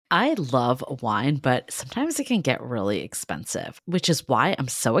I love wine, but sometimes it can get really expensive, which is why I'm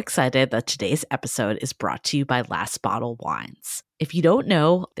so excited that today's episode is brought to you by Last Bottle Wines. If you don't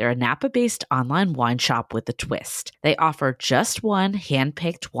know, they're a Napa-based online wine shop with a twist. They offer just one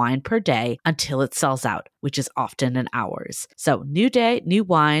hand-picked wine per day until it sells out, which is often in hours. So new day, new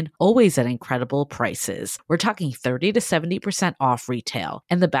wine, always at incredible prices. We're talking 30 to 70% off retail.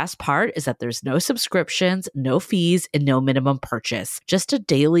 And the best part is that there's no subscriptions, no fees, and no minimum purchase. Just a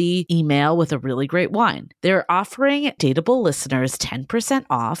daily email with a really great wine. They're offering Dateable listeners 10%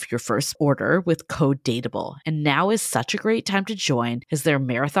 off your first order with code Dateable. And now is such a great time to join as their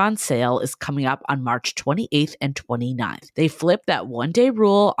marathon sale is coming up on March 28th and 29th. They flip that one-day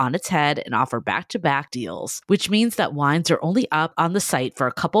rule on its head and offer back-to-back deals, which means that wines are only up on the site for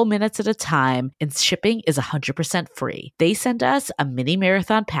a couple minutes at a time and shipping is 100% free. They sent us a mini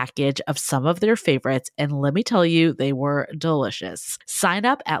marathon package of some of their favorites, and let me tell you, they were delicious. Sign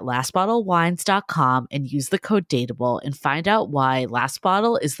up at lastbottlewines.com and use the code Dateable and find out why Last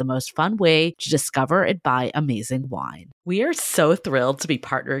Bottle is the most fun way to discover and buy amazing wine. We are so thrilled to be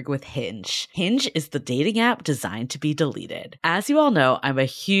partnering with Hinge. Hinge is the dating app designed to be deleted. As you all know, I'm a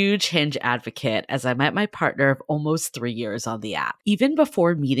huge Hinge advocate as I met my partner of almost 3 years on the app. Even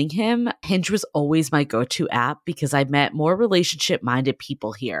before meeting him, Hinge was always my go-to app because I met more relationship-minded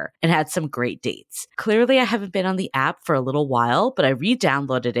people here and had some great dates. Clearly, I haven't been on the app for a little while, but I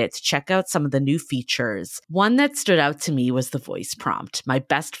re-downloaded it to check out some of the new features. One that stood out to me was the voice prompt, my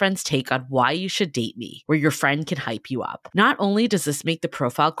best friend's take on why you should date me, where your friend can hype you up. Not only does this make the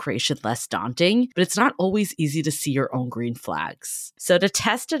profile creation less daunting, but it's not always easy to see your own green flags. So to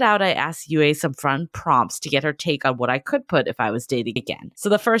test it out, I asked Yue some fun prompts to get her take on what I could put if I was dating again. So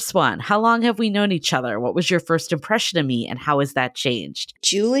the first one, how long have we known each other? What was your first impression of me and how has that changed?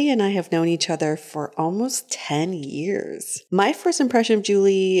 Julie and I have known each other for almost 10 years. My first impression of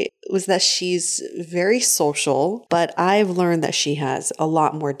Julie was that she's very social, but I've learned that she has a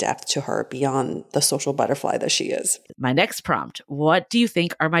lot more depth to her beyond the social butterfly that she is. My next prompt, what do you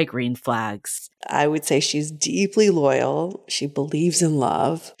think are my green flags? I would say she's deeply loyal. She believes in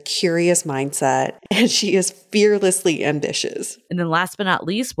love, curious mindset, and she is fearlessly ambitious. And then last but not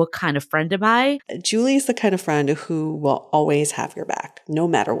least, what kind of friend am I? Julie is the kind of friend who will always have your back, no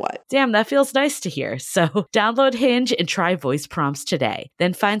matter what. Damn, that feels nice to hear. So download Hinge and try voice prompts today.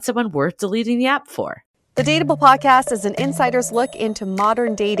 Then find someone worth deleting the app for. The Dateable podcast is an insider's look into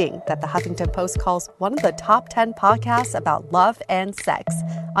modern dating that the Huffington Post calls one of the top 10 podcasts about love and sex.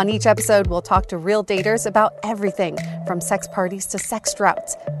 On each episode, we'll talk to real daters about everything from sex parties to sex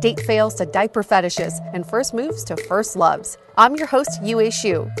droughts, date fails to diaper fetishes, and first moves to first loves. I'm your host, Yue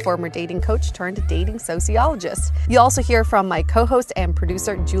Xu, former dating coach turned dating sociologist. You'll also hear from my co-host and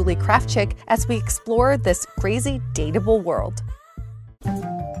producer, Julie Krafchick, as we explore this crazy dateable world.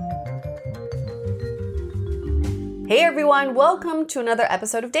 Hey everyone, welcome to another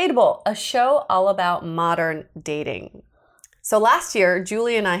episode of Dateable, a show all about modern dating. So last year,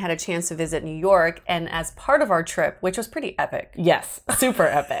 Julie and I had a chance to visit New York, and as part of our trip, which was pretty epic. Yes, super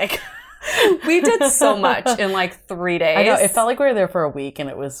epic. We did so much in like 3 days. I know, it felt like we were there for a week and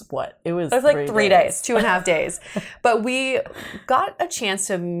it was what? It was like 3 days, 2.5 days. But we got a chance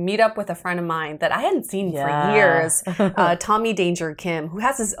to meet up with a friend of mine that I hadn't seen for years, Tommy Danger Kim, who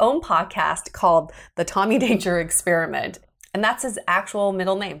has his own podcast called The Tommy Danger Experiment. And that's his actual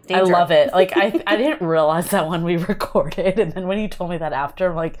middle name, Danger. I love it. Like, I didn't realize that when we recorded. And then when you told me that after,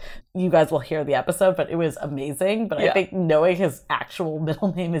 I'm like, you guys will hear the episode, but it was amazing. But I think knowing his actual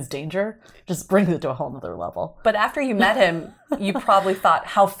middle name is Danger just brings it to a whole nother level. But after you met him, you probably thought,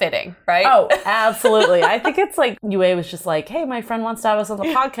 how fitting, right? Oh, absolutely. I think it's like, Yue was just like, hey, my friend wants to have us on the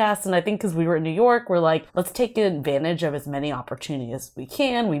podcast. And I think because we were in New York, we're like, let's take advantage of as many opportunities as we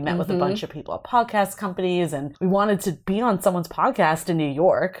can. We met with a bunch of people at podcast companies and we wanted to be on someone's podcast in New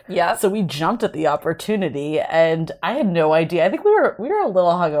York. Yeah. So we jumped at the opportunity and I had no idea. I think we were a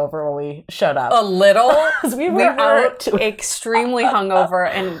little hungover when we showed up. A little? we were out extremely hungover,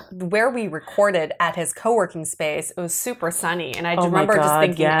 and where we recorded at his co-working space, it was super sunny. And I remember just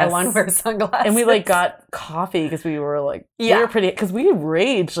thinking, I want to wear sunglasses. And we like got coffee because we were like, we were pretty, because we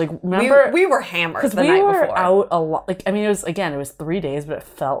raged. Like, remember? We were hammered the night before. Because we were out a lot. Like, I mean, it was 3 days, but it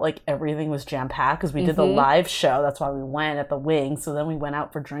felt like everything was jam-packed because we did the live show. That's why we went at the Wing. So then we went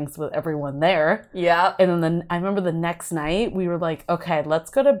out for drinks with everyone there. Yeah. And then I remember the next night we were like, okay,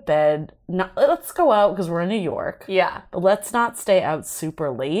 let's go to bed. Let's go out because we're in New York. Yeah. But let's not stay out super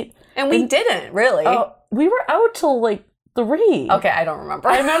late. And we didn't, really. We were out till like 3. Okay, I don't remember.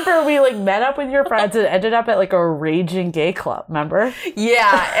 I remember we like met up with your friends and ended up at like a raging gay club, remember?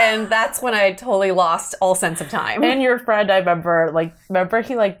 Yeah, and that's when I totally lost all sense of time. And your friend, I remember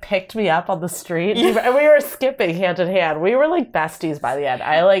he like picked me up on the street and we were skipping hand in hand. We were like besties by the end.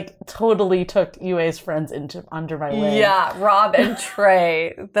 I like totally took UA's friends under my wing. Yeah, Rob and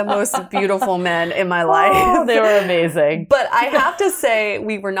Trey, the most beautiful men in my life. Oh, they were amazing. But I have to say,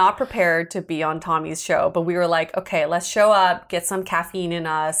 we were not prepared to be on Tommy's show, but we were like, okay, let's show up, get some caffeine in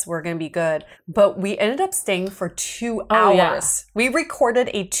us. We're going to be good. But we ended up staying for 2 hours. Yeah. We recorded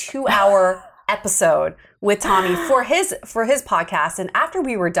a 2-hour episode with Tommy for his podcast. And after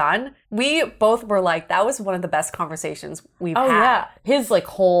we were done, we both were like, that was one of the best conversations we've had. Yeah. His like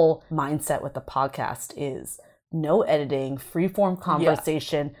whole mindset with the podcast is no editing, free-form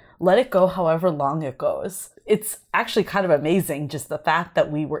conversation. Let it go however long it goes. It's actually kind of amazing just the fact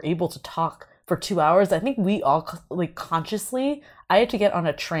that we were able to talk for 2 hours. I think we all like consciously, I had to get on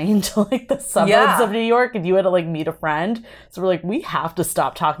a train to like the suburbs of New York and you had to like meet a friend. So we're like, we have to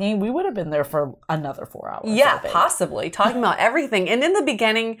stop talking. We would have been there for another 4 hours. Yeah, possibly. Talking about everything. And in the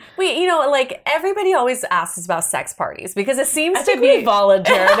beginning, like everybody always asks us about sex parties because it seems I think we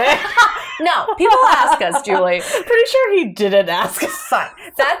volunteered it. No, people ask us, Julie. Pretty sure he didn't ask us. Fine.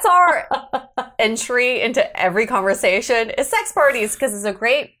 That's our entry into every conversation is sex parties because it's a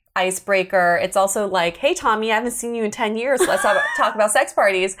great icebreaker. It's also like, hey, Tommy, I haven't seen you in 10 years. So let's talk about sex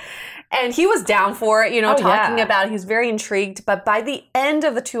parties. And he was down for it, talking about it. He was very intrigued. But by the end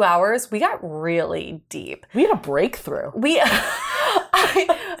of the 2 hours, we got really deep. We had a breakthrough. We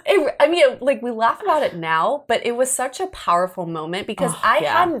laugh about it now, but it was such a powerful moment because I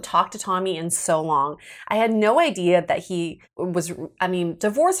hadn't talked to Tommy in so long. I had no idea that he was,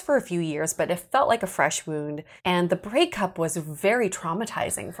 divorced for a few years, but it felt like a fresh wound. And the breakup was very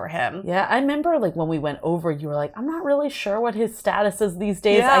traumatizing for him. Yeah, I remember like when we went over, you were like, I'm not really sure what his status is these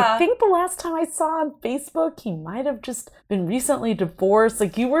days. Yeah. I think the last time I saw on Facebook, he might have just been recently divorced.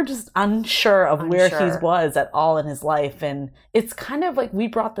 Like you were just unsure of where he was at all in his life. And it's kind of like we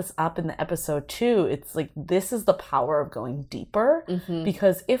brought this up in the episode too. It's like this is the power of going deeper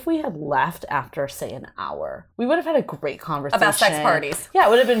because if we had left after say an hour, we would have had a great conversation about sex parties. Yeah, it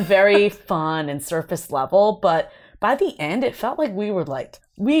would have been very fun and surface level, but by the end it felt like we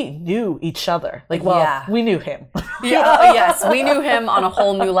knew each other. We knew him. Yes, we knew him on a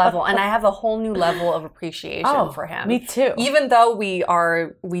whole new level. And I have a whole new level of appreciation for him. Me too. Even though we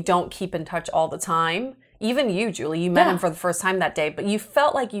don't keep in touch all the time. Even you, Julie, you met him for the first time that day, but you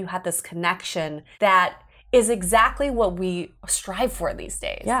felt like you had this connection that is exactly what we strive for these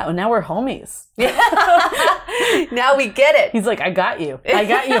days. Yeah, and now we're homies. Now we get it. He's like, I got you,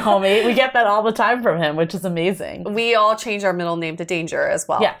 homie. We get that all the time from him, which is amazing. We all change our middle name to Danger as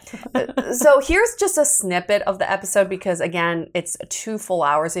well. Yeah. So here's just a snippet of the episode because, again, it's 2 full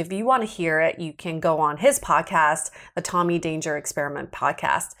hours. If you want to hear it, you can go on his podcast, the Tommy Danger Experiment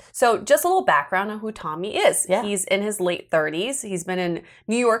podcast. So just a little background on who Tommy is. Yeah. He's in his late 30s. He's been in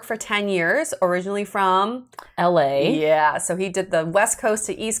New York for 10 years, originally from LA. Yeah, so he did the West Coast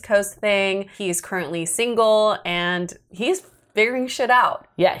to East Coast thing. He's currently single and he's figuring shit out.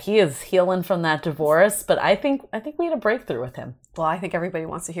 Yeah, he is healing from that divorce, but I think we had a breakthrough with him. Well, I think everybody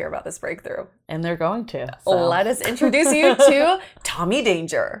wants to hear about this breakthrough. And they're going to. So. Let us introduce you to Tommy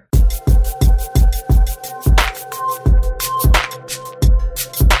Danger.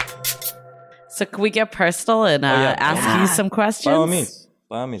 So can we get personal and ask you some questions? By all means.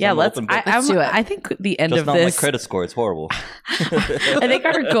 Yeah, let's do it. I think the end Just of not this. my credit score. It's horrible. I think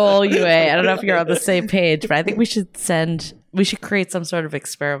our goal, UA, I don't know if you're on the same page, but I think we should create some sort of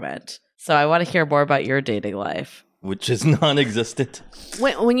experiment. So I want to hear more about your dating life. Which is non-existent.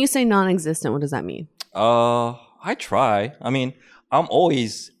 When you say non-existent, what does that mean? I try. I mean, I'm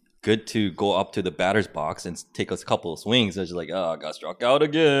always good to go up to the batter's box and take a couple of swings. It's just like, I got struck out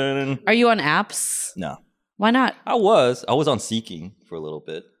again. Are you on apps? No. Why not? I was on Seeking for a little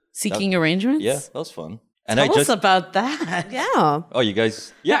bit. Seeking arrangements? Yeah, that was fun. And Tell us about that. Yeah. Oh, you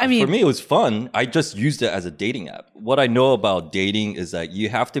guys? Yeah, I mean, for me, it was fun. I just used it as a dating app. What I know about dating is that you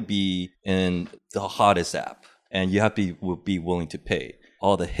have to be in the hottest app and you have to be willing to pay.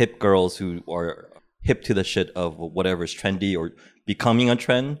 All the hip girls who are hip to the shit of whatever is trendy or becoming a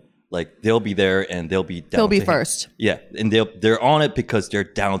trend, like they'll be there and they'll be down. They'll be first. Yeah, and they're on it because they're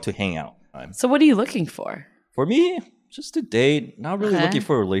down to hang out. So what are you looking for? For me, just to date. Not really looking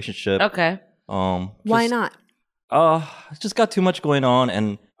for a relationship. Okay. Why not? I just got too much going on,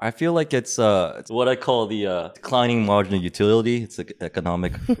 and I feel like it's what I call the declining marginal utility. It's like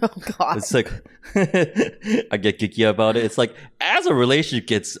economic. Oh God. It's like I get geeky about it. It's like as a relationship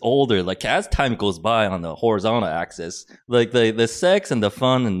gets older, like as time goes by on the horizontal axis, like the sex and the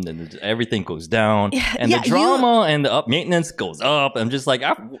fun and everything goes down, and the drama and the maintenance goes up. I'm just like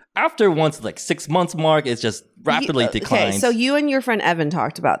after once like 6 months mark, it's just rapidly declines. Okay, so you and your friend Evan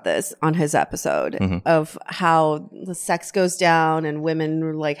talked about this on his episode of how the sex goes down and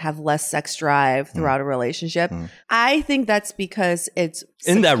women like have less sex drive throughout a relationship. I think that's because it's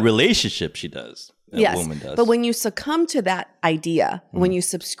in that relationship she does. That woman does. But when you succumb to that idea, when you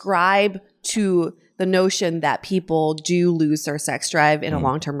subscribe to the notion that people do lose their sex drive in a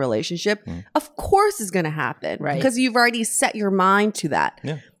long-term relationship, of course it's going to happen, right? Because you've already set your mind to that.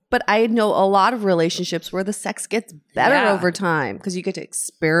 Yeah. But I know a lot of relationships where the sex gets better over time because you get to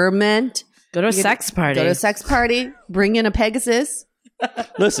experiment. Go to a sex party. Go to a sex party. Bring in a Pegasus.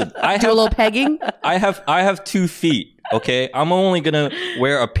 Listen, I Do a little pegging. I have 2 feet. Okay, I'm only gonna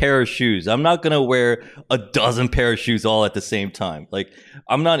wear a pair of shoes. I'm not gonna wear a dozen pair of shoes all at the same time. Like,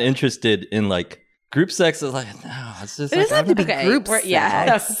 I'm not interested in like group sex. Is like, no, it's just. It like, doesn't have to be group sex.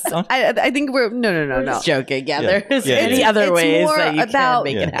 Yeah. I think we're no. Just joking. Yeah, there's Yeah, any yeah. other It's ways more that you about-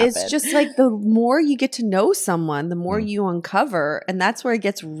 can make it happen. It's just like the more you get to know someone, the more you uncover, and that's where it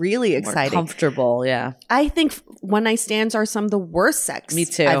gets really more exciting. comfortable. Yeah, I think one night stands are some of the worst sex Me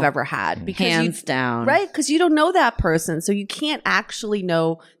too. I've ever had because hands down. right? Because you don't know that person, so you can't actually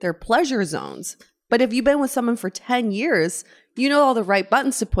know their pleasure zones. But if you've been with someone for 10 years, you know all the right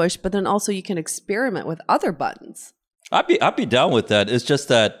buttons to push, but then also you can experiment with other buttons. I'd be down with that. It's just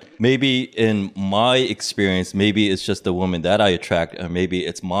that maybe in my experience, maybe it's just the woman that I attract, or maybe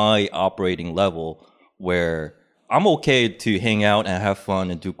it's my operating level where I'm okay to hang out and have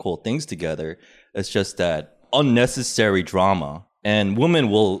fun and do cool things together. It's just that unnecessary drama. And women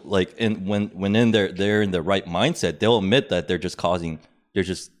will like, when they're in the right mindset, they'll admit that they're just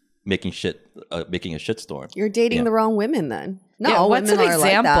making a shitstorm. You're dating the wrong women then. No, Yeah, what's an women are like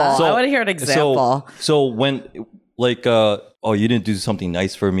example? that. So- I want to hear an example. So when like oh, you didn't do something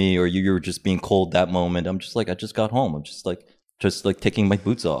nice for me, or you were just being cold that moment, I'm just like, I just got home. I'm just like taking my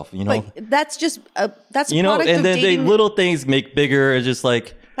boots off, you know. But that's just that's a You know, product and of then the dating. little things make bigger. It's just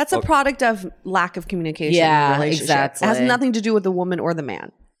like That's a product of lack of communication Yeah, in a relationship. exactly. It has nothing to do with the woman or the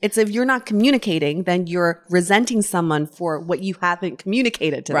man. It's if you're not communicating, then you're resenting someone for what you haven't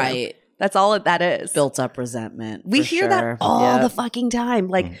communicated to them. Right. That's all that is. Built up resentment. We for hear sure. that all Yeah. the fucking time.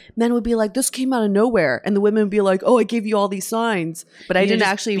 Like men would be like, "This came out of nowhere," and the women would be like, "Oh, I gave you all these signs, but I You didn't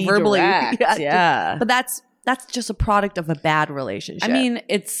just actually be verbally." direct. Yeah. But that's just a product of a bad relationship. I mean,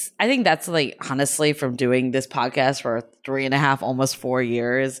 I think that's like, honestly, from doing this podcast for 3.5, almost 4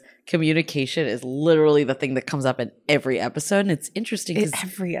 years, communication is literally the thing that comes up in every episode. And it's interesting because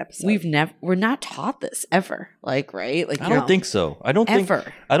every episode we're not taught this ever. Like, right? Like, I don't think so. I don't Ever.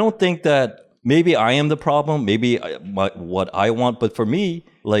 think that maybe I am the problem. Maybe what I want, but for me,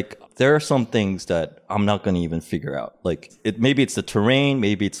 like there are some things that I'm not going to even figure out. Like maybe it's the terrain,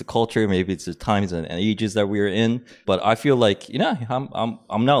 maybe it's the culture, maybe it's the times and ages that we're in. But I feel like, you know,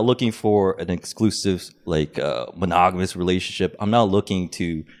 I'm not looking for an exclusive like monogamous relationship. I'm not looking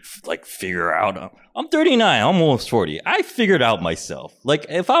to like figure out. I'm 39, I'm almost 40. I figured out myself. Like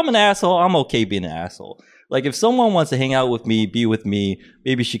if I'm an asshole, I'm okay being an asshole. Like if someone wants to hang out with me, be with me,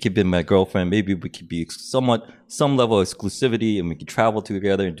 maybe she could be my girlfriend. Maybe we could be some level of exclusivity, and we could travel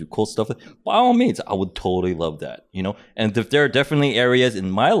together and do cool stuff. By all means, I would totally love that, you know. And if there are definitely areas in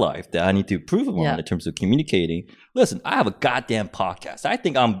my life that I need to improve on in terms of communicating, listen, I have a goddamn podcast. I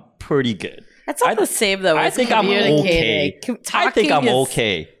think I'm pretty good. That's not the same though. I as think I'm okay. communicating. I think I'm Talking is-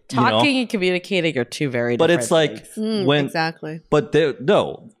 okay. Talking and communicating are two very But different it's like things. when exactly. But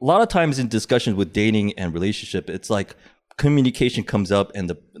no, a lot of times in discussions with dating and relationship, it's like communication comes up,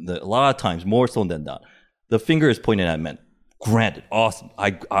 and a lot of times, more so than not, the finger is pointed at men. Granted, awesome,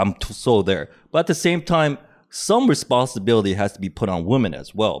 I'm so there. But at the same time, some responsibility has to be put on women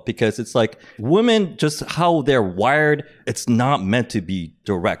as well, because it's like women, just how they're wired, it's not meant to be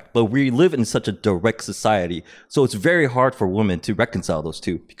direct. But we live in such a direct society, so it's very hard for women to reconcile those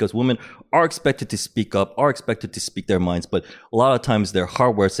two, because women are expected to speak up, are expected to speak their minds, but a lot of times their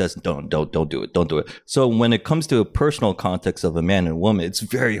hardware says don't do it. So when it comes to a personal context of a man and a woman, it's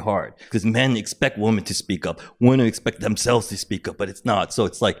very hard, because men expect women to speak up, women expect themselves to speak up, but it's not. So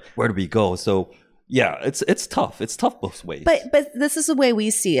it's like, where do we go? So Yeah, it's tough. It's tough both ways. But this is the way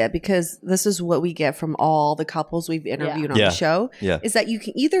we see it, because this is what we get from all the couples we've interviewed on the show, is that you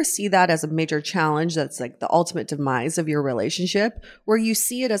can either see that as a major challenge that's like the ultimate demise of your relationship, or you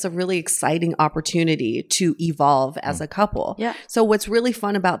see it as a really exciting opportunity to evolve as a couple. Yeah. So what's really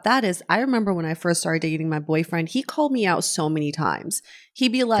fun about that is I remember when I first started dating my boyfriend, he called me out so many times.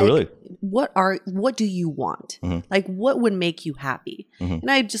 He'd be like, what do you want? Like, what would make you happy? And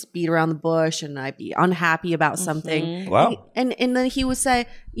I'd just beat around the bush and I'd be unhappy about something. Wow. And then he would say,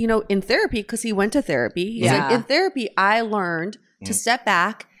 you know, in therapy, because he went to therapy, he's like, in therapy, I learned to step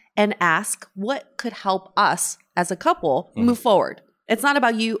back and ask what could help us as a couple move forward. It's not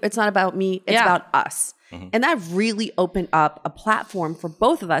about you. It's not about me. It's about us. And that really opened up a platform for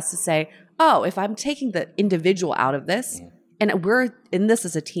both of us to say, oh, if I'm taking the individual out of this and we're in this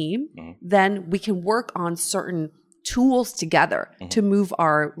as a team, then we can work on certain tools together to move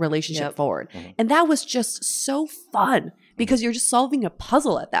our relationship forward. And that was just so fun because you're just solving a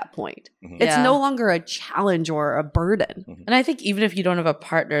puzzle at that point. It's no longer a challenge or a burden. And I think even if you don't have a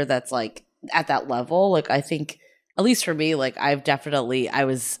partner that's like at that level, like I think, at least for me, like I was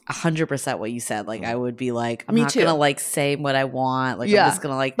 100% what you said. Like I would be like, I'm not gonna like say what I want. Like I'm just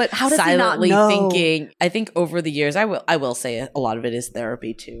gonna like, but how does silently he not know? thinking. I think over the years, I will say a lot of it is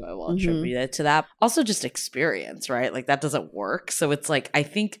therapy too. I will attribute it to that. Also, just experience, right? Like that doesn't work. So it's like I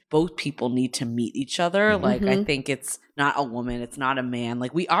think both people need to meet each other. Like I think it's not a woman, it's not a man.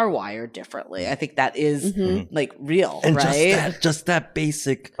 Like we are wired differently. I think that is like real, and right? just that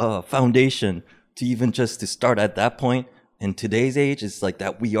basic foundation. To even just to start at that point in today's age, it's like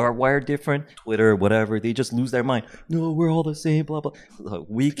that we are wired different. Twitter, whatever, they just lose their mind. No, we're all the same, blah, blah.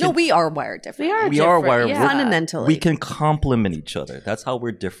 We are wired different. We are wired fundamentally. We can complement each other. That's how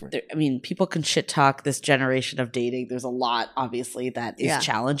we're different. I mean, people can shit talk this generation of dating. There's a lot, obviously, that is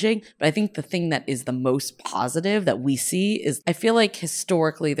challenging. But I think the thing that is the most positive that we see is I feel like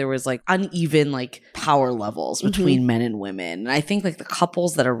historically there was like uneven like power levels between men and women. And I think like the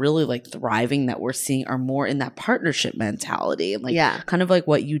couples that are really like thriving that we're seeing are more in that partnership mentality. And like kind of like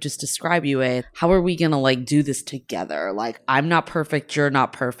what you just described, Yue. How are we going to like do this together? Like I'm not perfect. You're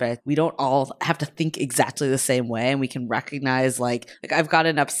not perfect. We don't all have to think exactly the same way. And we can recognize like I've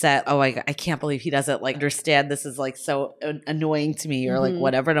gotten upset. Oh, I can't believe he doesn't like understand this is like so annoying to me or like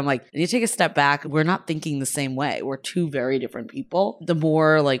whatever. And I'm like, you take a step back. We're not thinking the same way. We're two very different people. The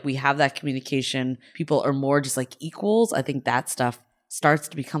more like we have that communication, people are more just like equals. I think that stuff starts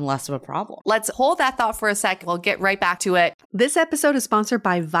to become less of a problem. Let's hold that thought for a sec. We'll get right back to it. This episode is sponsored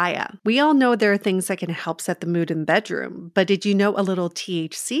by Viia. We all know there are things that can help set the mood in the bedroom, but did you know a little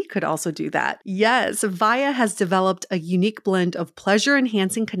THC could also do that? Yes, Viia has developed a unique blend of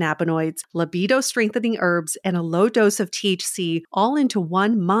pleasure-enhancing cannabinoids, libido-strengthening herbs, and a low dose of THC all into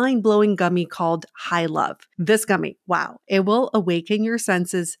one mind-blowing gummy called High Love. This gummy, wow, it will awaken your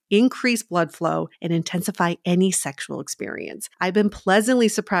senses, increase blood flow, and intensify any sexual experience. I've been pleasantly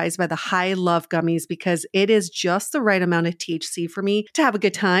surprised by the High Love gummies because it is just the right amount of THC for me to have a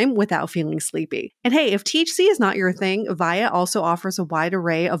good time without feeling sleepy. And hey, if THC is not your thing, Viia also offers a wide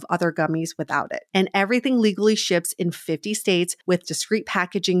array of other gummies without it. And everything legally ships in 50 states with discreet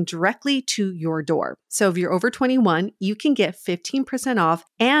packaging directly to your door. So if you're over 21, you can get 15% off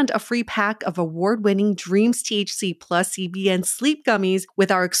and a free pack of award-winning Dreams THC plus CBN sleep gummies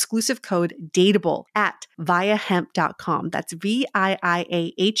with our exclusive code DATEABLE at viiahemp.com. That's VIIAHEMP.com.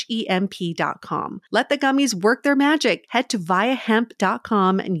 Let the gummies work their magic. Head to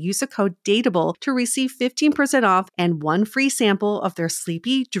viiahemp.com and use the code DATEABLE to receive 15% off and one free sample of their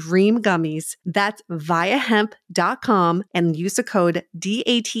Sleepy Dream gummies. That's viiahemp.com and use the code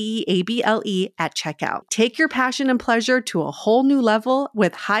DATEABLE at checkout. Take your passion and pleasure to a whole new level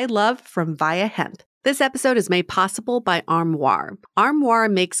with High Love from Viia Hemp. This episode is made possible by Armoire. Armoire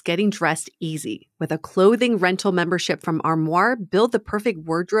makes getting dressed easy. With a clothing rental membership from Armoire, build the perfect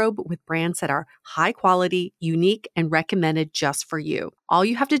wardrobe with brands that are high quality, unique, and recommended just for you. All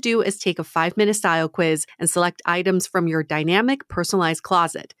you have to do is take a 5-minute style quiz and select items from your dynamic, personalized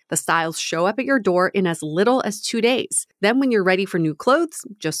closet. The styles show up at your door in as little as 2 days. Then when you're ready for new clothes,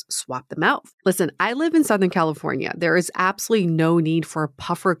 just swap them out. Listen, I live in Southern California. There is absolutely no need for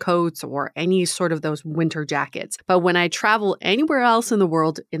puffer coats or any sort of those winter jackets. But when I travel anywhere else in the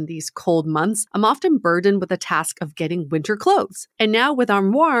world in these cold months, I'm often burdened with the task of getting winter clothes. And now with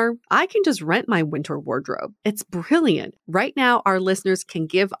Armoire, I can just rent my winter wardrobe. It's brilliant. Right now, our listeners can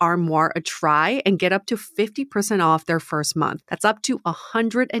give Armoire a try and get up to 50% off their first month. That's up to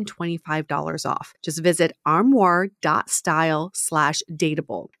 $125 off. Just visit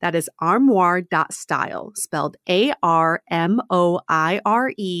armoire.style/dateable. That is armoire.style, spelled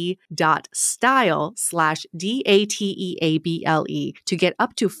ARMOIRE.style/DATEABLE to get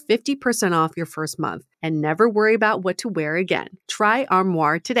up to 50% off your first month and never worry about what to wear again. Try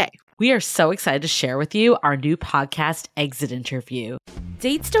Armoire today. We are so excited to share with you our new podcast, Exit Interview.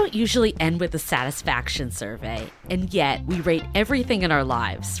 Dates don't usually end with a satisfaction survey, and yet we rate everything in our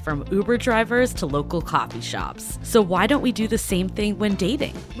lives, from Uber drivers to local coffee shops. So why don't we do the same thing when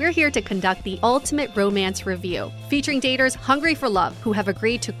dating? We're here to conduct the ultimate romance review, featuring daters hungry for love who have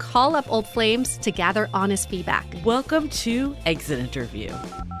agreed to call up old flames to gather honest feedback. Welcome to Exit Interview.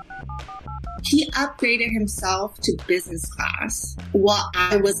 He upgraded himself to business class while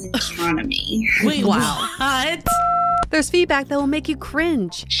I was in economy. Wait, wow. What? There's feedback that will make you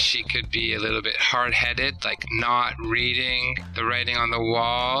cringe. She could be a little bit hard-headed, like not reading the writing on the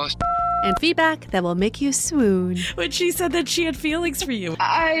wall. And feedback that will make you swoon. When she said that she had feelings for you.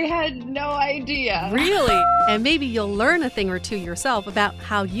 I had no idea. Really? And maybe you'll learn a thing or two yourself about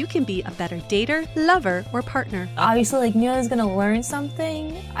how you can be a better dater, lover, or partner. Obviously, like, knew I was gonna learn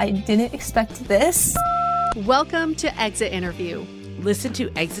something. I didn't expect this. Welcome to Exit Interview. Listen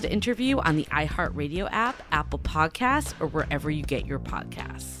to Exit Interview on the iHeartRadio app, Apple Podcasts, or wherever you get your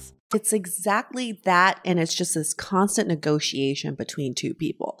podcasts. It's exactly that, and it's just this constant negotiation between two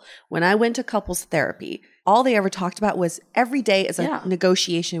people. When I went to couples therapy, all they ever talked about was every day is a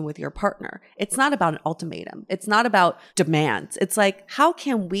negotiation with your partner. It's not about an ultimatum. It's not about demands. It's like, how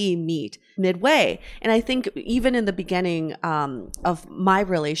can we meet midway? And I think even in the beginning of my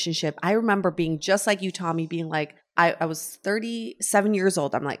relationship, I remember being just like you, Tommy, being like, I was 37 years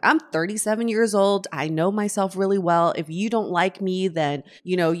old. I'm like, I'm 37 years old. I know myself really well. If you don't like me, then,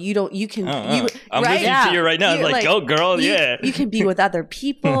 you know, you can. I'm listening to you right now. I'm like, go girl, you can be with other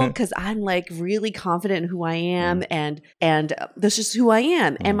people because I'm like really confident in who I am. And this is who I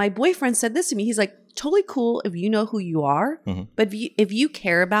am. And my boyfriend said this to me. He's like, totally cool if you know who you are, but if you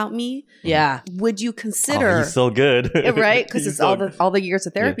care about me, would you consider? Oh, he's so good, right? Because it's all the years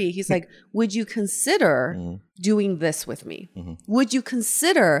of therapy. He's like, would you consider doing this with me? Would you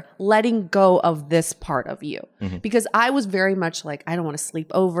consider letting go of this part of you? Because I was very much like, I don't want to sleep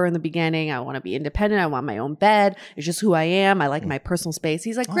over in the beginning. I want to be independent. I want my own bed. It's just who I am. I like my personal space.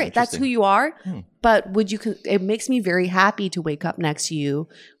 He's like, great, that's who you are. But would you? It makes me very happy to wake up next to you.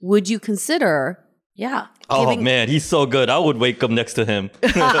 Would you consider? Oh man, he's so good. I would wake up next to him.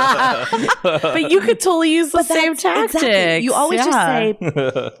 But you could totally use the same tactics. Exactly. You always just say,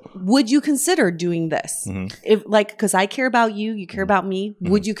 would you consider doing this? If because I care about you, you care about me.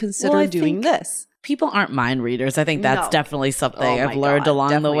 Would you consider doing this? People aren't mind readers. I think that's definitely something I've learned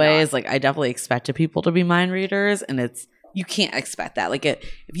along the way. Is like, I definitely expected people to be mind readers, and you can't expect that. Like, if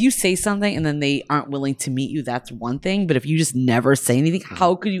you say something and then they aren't willing to meet you, that's one thing. But if you just never say anything,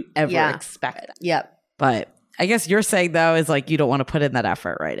 how could you ever expect that? Yep. But I guess you're saying, though, is like, you don't want to put in that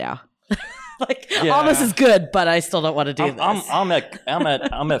effort right now. All this is good, but I still don't want to do this. I'm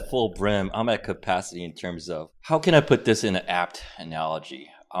at full brim. I'm at capacity in terms of, how can I put this in an apt analogy?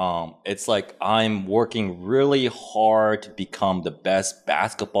 It's like I'm working really hard to become the best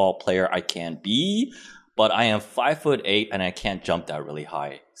basketball player I can be, but I am 5'8" and I can't jump that really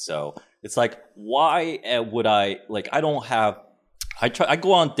high. So it's like, why would I, like, I go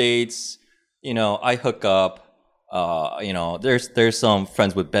on dates, you know, I hook up, you know, there's some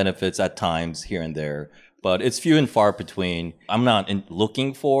friends with benefits at times here and there, but it's few and far between. I'm not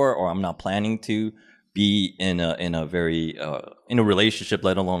looking for, or I'm not planning to be in a relationship,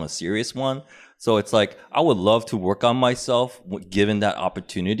 let alone a serious one. So it's like, I would love to work on myself given that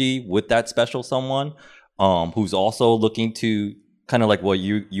opportunity with that special someone, who's also looking to kind of like what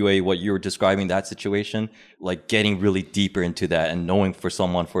you were describing, that situation, like getting really deeper into that and knowing for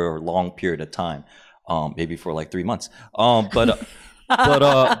someone for a long period of time, maybe for like 3 months. But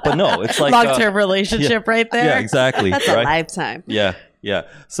no, it's like long-term relationship right there. Yeah, exactly. That's right? a lifetime. Yeah.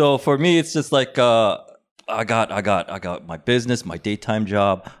 So for me, it's just like, I got my business, my daytime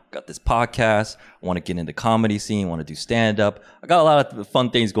job, got this podcast. I want to get into comedy scene, want to do stand up. I got a lot of fun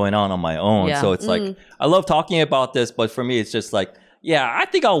things going on my own. So it's like, I love talking about this, but for me, it's just like, I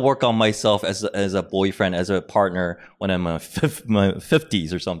think I'll work on myself as a boyfriend, as a partner when I'm in my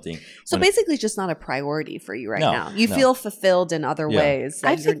 50s or something. So basically just not a priority for you now. You feel fulfilled in other ways.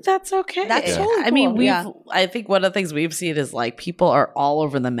 I think that's okay. That's totally cool. I mean, I think one of the things we've seen is like people are all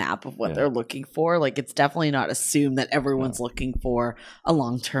over the map of what they're looking for. Like it's definitely not assumed that everyone's looking for a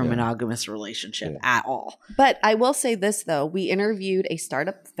long-term monogamous relationship at all. But I will say this though, we interviewed a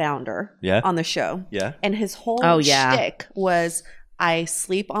startup founder on the show. Yeah. And his whole shtick was, I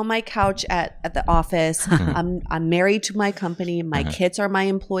sleep on my couch at the office. I'm married to my company. My kids are my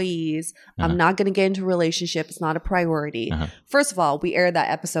employees. I'm not going to get into a relationship. It's not a priority. First of all, we aired that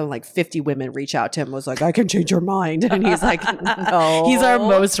episode. Like 50 women reach out to him. Was like, I can change your mind, and he's like, no. He's our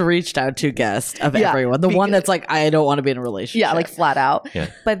most reached out to guest of everyone. The one that's like, I don't want to be in a relationship. Yeah, like flat out. Yeah.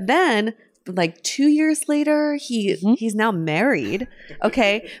 But then, like 2 years later, he's now married.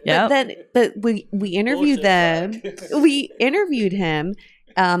 Okay. But we interviewed them. We interviewed him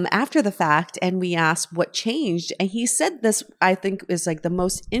after the fact, and we asked what changed. And he said this, I think, is like the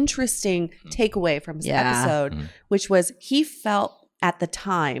most interesting takeaway from his episode, which was he felt at the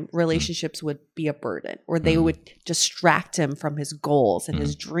time relationships would be a burden, or they would distract him from his goals and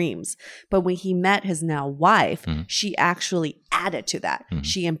his dreams. But when he met his now wife, she actually added to that.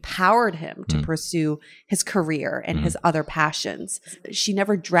 She empowered him to pursue his career and his other passions. She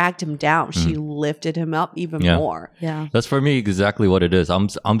never dragged him down. She lifted him up even more. Yeah. That's for me exactly what it is.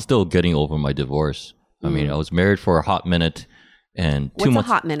 I'm still getting over my divorce. I mean, I was married for a hot minute, and 2 months. What's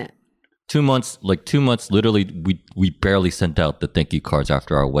a hot minute? 2 months, literally, we barely sent out the thank you cards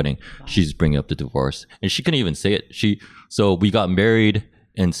after our wedding. She's bringing up the divorce, and she couldn't even say it. So we got married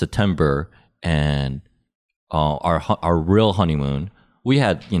in September, and our real honeymoon, we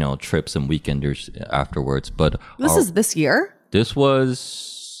had trips and weekenders afterwards. But this is this year. This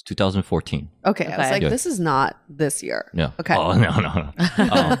was 2014. Okay. I was like, this is not this year. Yeah. Okay. Oh no.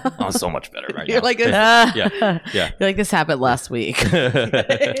 I'm so much better right You're now. like, yeah. You're like, this happened last week.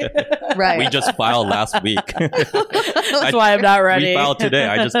 Right. We just filed last week. That's why I'm not ready. We filed today.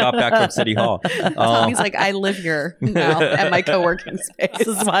 I just got back from City Hall. Tommy's like, I live here now at my co-working space. This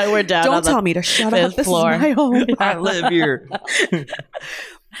is why we're down. Don't tell me to shut up. This floor. is my home. I live here.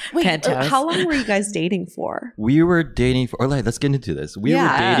 Wait, Penthouse. how long were you guys dating for? We were dating for, let's get into this. We were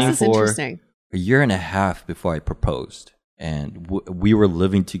dating this is for interesting. a year and a half before I proposed. And we were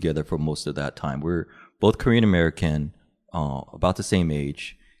living together for most of that time. We're both Korean American, about the same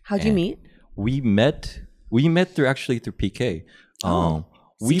age. How'd you meet? We met through PK.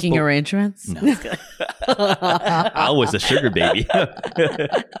 Seeking arrangements? No. I was a sugar baby.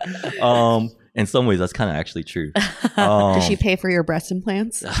 In some ways, that's kind of actually true. Did she pay for your breast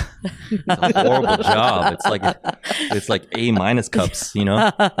implants? It's a horrible job. It's like A- cups,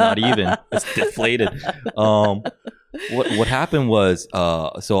 not even. It's deflated. What happened was,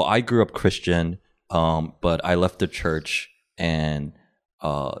 so I grew up Christian, but I left the church, and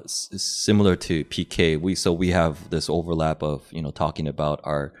similar to PK, we have this overlap of talking about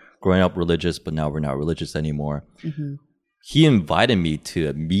our growing up religious, but now we're not religious anymore. He invited me to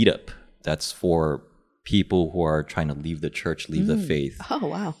a meetup that's for people who are trying to leave the church, leave the faith. Oh,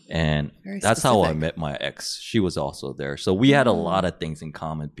 wow. And Very that's how I specific. met my ex. She was also there. So we had a lot of things in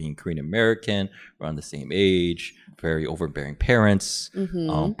common, being Korean American, around the same age, very overbearing parents,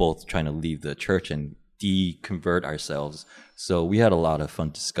 both trying to leave the church and deconvert ourselves. So we had a lot of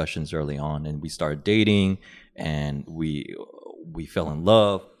fun discussions early on, and we started dating, and we fell in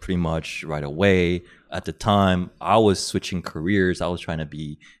love pretty much right away. At the time, I was switching careers. I was trying to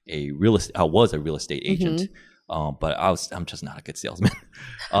be a real estate agent. But I'm just not a good salesman.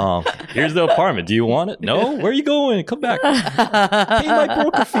 Here's the apartment. Do you want it? No? Where are you going? Come back. Pay my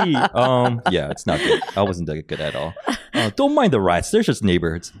broker fee. Yeah, it's not good. I wasn't that good at all. Don't mind the rats. They're just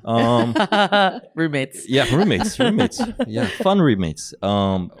neighborhoods. Roommates. Yeah, roommates. Yeah, fun roommates.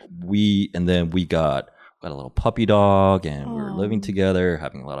 We got a little puppy dog, and we were living together,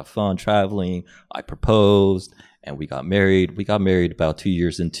 having a lot of fun, traveling. I proposed, and we got married. We got married about 2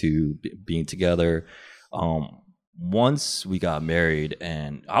 years into being together. Once we got married,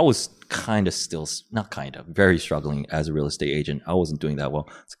 and I was very struggling as a real estate agent. I wasn't doing that well.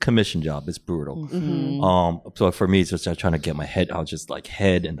 It's a commission job. It's brutal. So for me, it's just trying to get my head. I was just like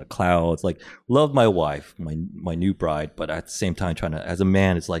head in the clouds. Like, love my wife, my new bride, but at the same time, trying to, as a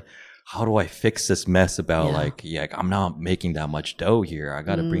man, it's like, how do I fix this mess about I'm not making that much dough here. I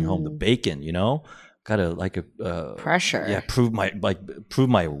got to bring home the bacon, Gotta pressure. Yeah, prove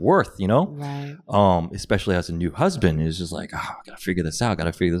my worth, Right. Especially as a new husband, it's just like, I gotta figure this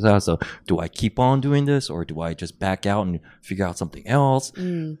out. So do I keep on doing this, or do I just back out and figure out something else?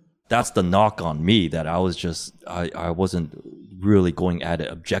 That's the knock on me, that I wasn't really going at it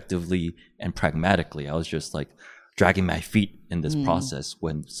objectively and pragmatically. I was just like dragging my feet in this process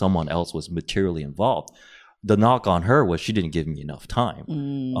when someone else was materially involved. The knock on her was she didn't give me enough time.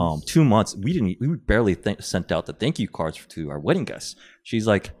 2 months, we barely sent out the thank you cards to our wedding guests. She's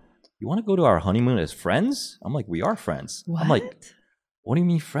like, you want to go to our honeymoon as friends? I'm like, we are friends. What? I'm like, what do you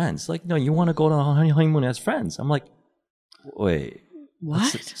mean friends? Like, no, you want to go to our honeymoon as friends? I'm like, wait,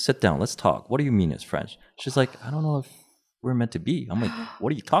 What? Sit down, let's talk. What do you mean as friends? She's like, I don't know if we're meant to be. I'm like,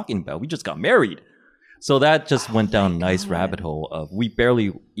 what are you talking about? We just got married. So that just went down a nice rabbit hole of, we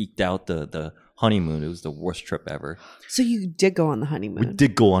barely eked out the honeymoon. It was the worst trip ever. So you did go on the honeymoon. We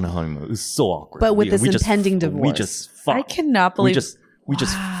did go on a honeymoon. It was so awkward. But with this impending divorce. We just fought. I cannot believe We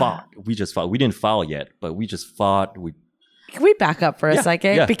just fought. We just fought. We didn't file yet, but we just fought. Can we back up for a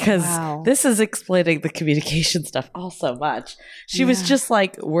second? Yeah. Because Wow. this is explaining the communication stuff all so much. She was just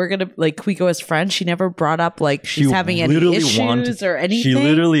like, we're going to, like, we go as friends. She never brought up, like, she's having any issues or anything. She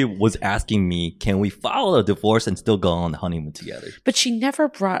literally was asking me, can we file a divorce and still go on the honeymoon together? But she never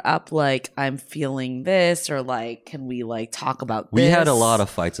brought up, like, I'm feeling this, or, like, can we, like, talk about We this? had a lot of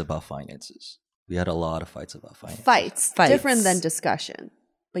fights about finances. Fights. Different than discussion.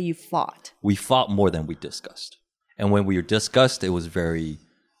 But you fought. We fought more than we discussed. And when we were discussed, it was very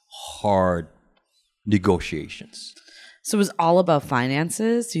hard negotiations. So it was all about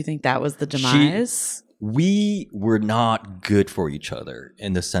finances? Do you think that was the demise? We were not good for each other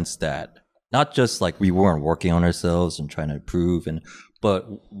in the sense that not just like we weren't working on ourselves and trying to improve, but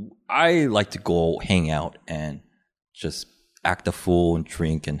I like to go hang out and just act a fool and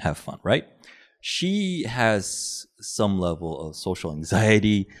drink and have fun, right? She has some level of social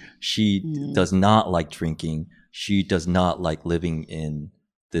anxiety. She does not like drinking. She does not like living in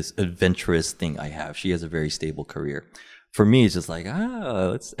this adventurous thing I have. She has a very stable career. For me, it's just like,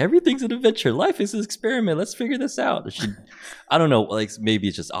 everything's an adventure. Life is an experiment. Let's figure this out. I don't know, like maybe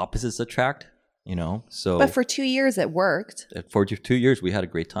it's just opposites attract, you know? So, But for 2 years it worked. For 2 years, we had a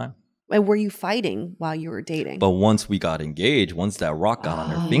great time. And were you fighting while you were dating? But once we got engaged, once that rock got on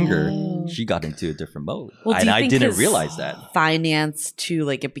her finger, she got into a different mode. Well, do and you I think didn't his realize that. Finance too,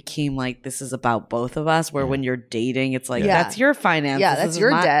 like it became like this is about both of us. Where when you're dating, it's like Yeah. that's your finance. Yeah, this that's is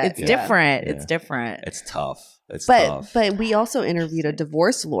your debt. It's Yeah. different. Yeah. It's different. It's tough. It's tough. But we also interviewed a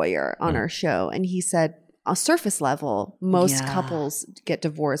divorce lawyer on our show, and he said on surface level, most couples get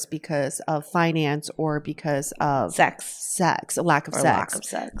divorced because of finance or because of Sex, a lack of or sex. lack of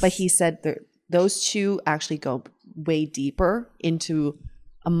sex. But he said those two actually go way deeper into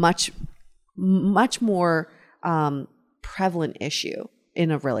a much more prevalent issue in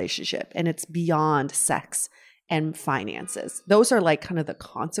a relationship, and it's beyond sex and finances. Those are like kind of the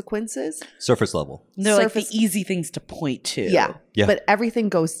consequences. Surface level. They're like the easy things to point to. Yeah. Yeah. But everything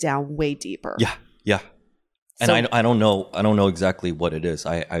goes down way deeper. Yeah. And So- I don't know exactly what it is.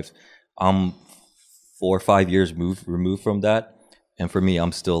 I'm 4 or 5 years removed from that. And for me,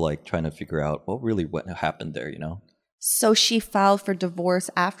 I'm still like trying to figure out what happened there, you know? So she filed for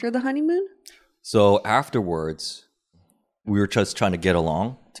divorce after the honeymoon? So afterwards, we were just trying to get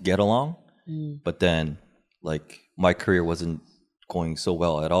along. But then like my career wasn't going so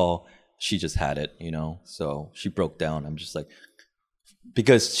well at all. She just had it, you know? So she broke down. I'm just like,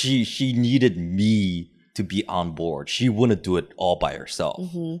 because she needed me to be on board. She wouldn't do it all by herself.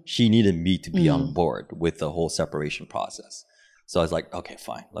 She needed me to be on board with the whole separation process. So I was like, okay,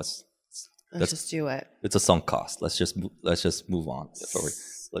 fine. Let's just do it. It's a sunk cost. Let's just move on.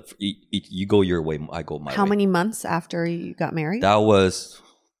 You go your way, I go my way. How many months after you got married? That was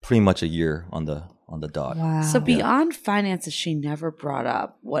pretty much a year on the dot. Wow. So beyond finances, she never brought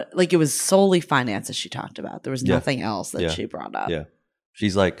up it was solely finances she talked about. There was nothing else that she brought up. Yeah.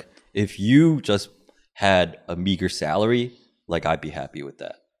 She's like, if you just had a meager salary, like I'd be happy with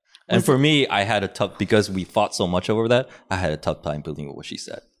that. And for me, I had because we fought so much over that, I had a tough time believing what she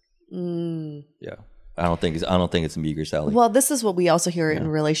said. Yeah. I don't think it's a meager salary. Well, this is what we also hear in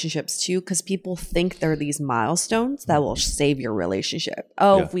relationships too, because people think they're these milestones that will save your relationship.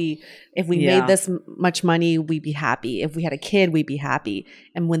 If we made this much money, we'd be happy. If we had a kid, we'd be happy.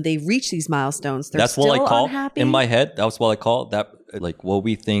 And when they reach these milestones, they're That's still what I call unhappy. in my head. That's what I call that. Like what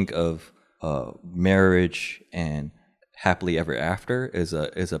we think of marriage and happily ever after is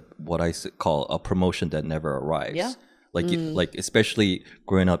a what I call a promotion that never arrives. Yeah. Like especially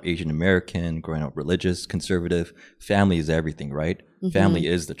growing up Asian American, growing up religious, conservative, family is everything, right? Family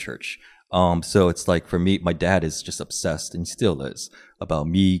is the church. So it's like for me, my dad is just obsessed and still is about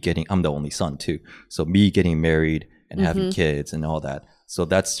I'm the only son too. So me getting married and having kids and all that. So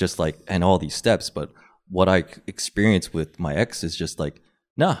that's just like, and all these steps. But what I experienced with my ex is just like,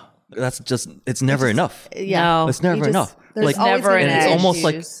 nah, it's never enough. Yeah. It's never enough. There's always never gonna an be end. It's almost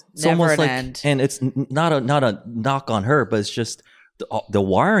like issues. it's almost like, end. and it's not a knock on her, but it's just the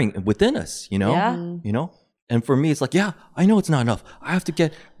wiring within us, you know. Yeah. You know. And for me, it's like, yeah, I know it's not enough. I have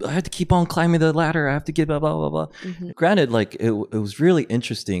to keep on climbing the ladder. I have to get blah, blah, blah, blah. Granted, like it was really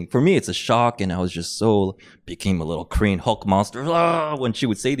interesting. For me, it's a shock. And I was just became a little Korean Hulk monster when she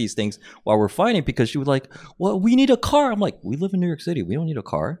would say these things while we're fighting, because she was like, well, we need a car. I'm like, we live in New York City. We don't need a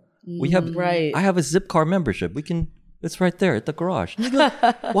car. We have, Right. I have a Zipcar membership. It's right there at the garage.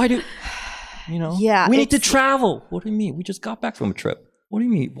 Why do, you know, Yeah, we need to travel. What do you mean? We just got back from a trip. What do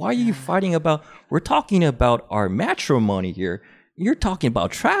you mean? Why are you fighting about? We're talking about our matrimony here. You're talking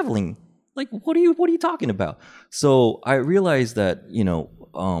about traveling. Like, what are you talking about? So I realized that, you know,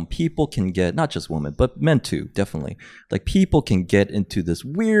 people can get, not just women, but men too, definitely. Like, people can get into this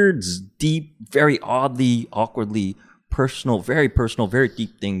weird, deep, very oddly, awkwardly personal, very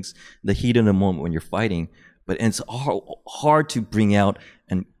deep things, the heat of the moment when you're fighting. But it's hard to bring out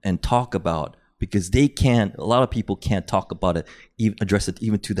and talk about, because a lot of people can't talk about it, even address it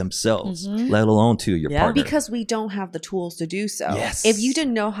even to themselves, let alone to your partner. Because we don't have the tools to do so. Yes. If you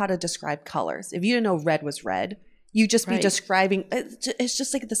didn't know how to describe colors, if you didn't know red was red, you just be describing, it's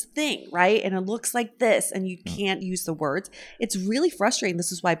just like this thing, right? And it looks like this, and you can't use the words. It's really frustrating.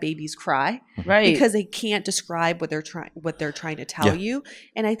 This is why babies cry, Right. Because they can't describe what they're trying to tell you.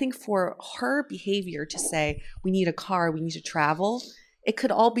 And I think for her behavior to say, we need a car, we need to travel, it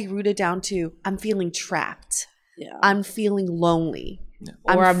could all be rooted down to, I'm feeling trapped. Yeah. I'm feeling lonely.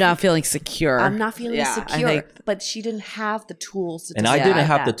 Or I'm not feeling secure. I'm not feeling Yeah, I secure. think- But she didn't have the tools to And I didn't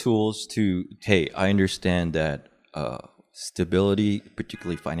have the that. tools to, hey, I understand that stability,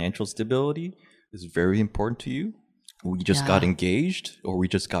 particularly financial stability, is very important to you. We just got engaged, or we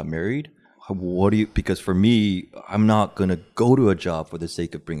just got married. Because for me, I'm not going to go to a job for the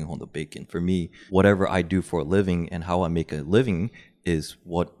sake of bringing home the bacon. For me, whatever I do for a living and how I make a living is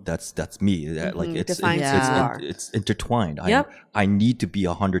that's me. That, like, it's intertwined. Yep. I need to be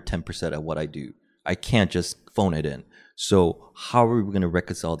 110% at what I do. I can't just phone it in. So how are we going to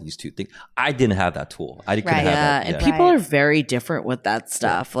reconcile these two things? I didn't have that tool. I couldn't have that. And Yeah. people are very different with that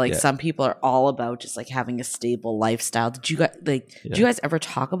stuff. Like, Yeah. some people are all about just like having a stable lifestyle. Did you guys ever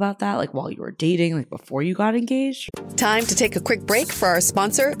talk about that, like while you were dating, like before you got engaged? Time to take a quick break for our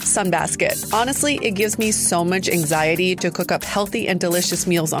sponsor, Sunbasket. Honestly, it gives me so much anxiety to cook up healthy and delicious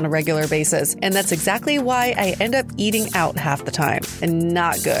meals on a regular basis. And that's exactly why I end up eating out half the time. And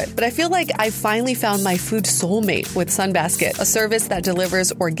not good. But I feel like I finally found my food soulmate with Sunbasket, a service that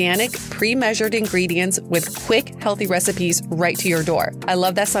delivers organic, pre-measured ingredients with quick, healthy recipes right to your door. I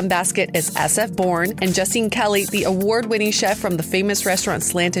love that Sunbasket is SF born, and Justine Kelly, the award-winning chef from the famous restaurant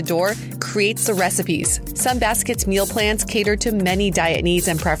Slanted Door, creates the recipes. Sunbasket's meal plans cater to many diet needs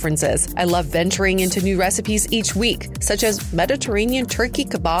and preferences. I love venturing into new recipes each week, such as Mediterranean turkey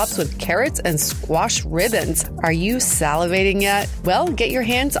kebabs with carrots and squash ribbons. Are you salivating yet? Well, get your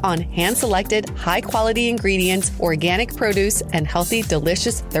hands on hand-selected, high-quality ingredients, organic produce, and healthy,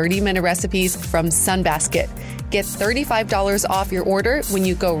 delicious 30-minute recipes from Sunbasket. Get $35 off your order when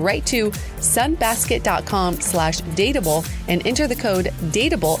you go right to sunbasket.com/dateable and enter the code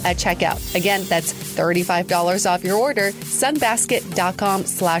DATEABLE at checkout. Again, that's $35 off your order,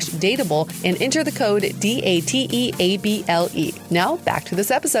 sunbasket.com/dateable, and enter the code DATEABLE. Now back to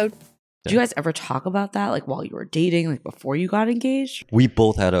this episode. Did you guys ever talk about that, like while you were dating, like before you got engaged? We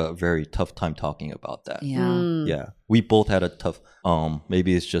both had a very tough time talking about that. Yeah. Yeah. We both had a tough,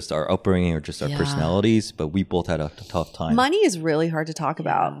 maybe it's just our upbringing or just our personalities, but we both had a tough time. Money is really hard to talk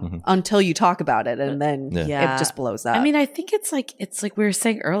about until you talk about it, and then it just blows up. I mean, I think it's like we were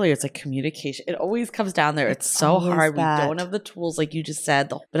saying earlier, it's like communication. It always comes down there. It's so always hard. that. We don't have the tools, like you just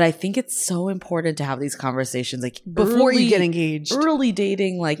said. But I think it's so important to have these conversations, like before early, you get engaged. early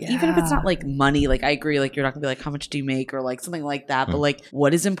dating, like even if it's not like money, like I agree, like you're not gonna be like, how much do you make, or like something like that. But like,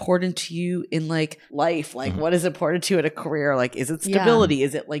 what is important to you in like life? Like, what is important to you in a career? Like, is it stability?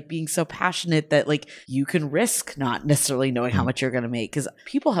 Is it like being so passionate that like you can risk not necessarily knowing how much you're going to make? Because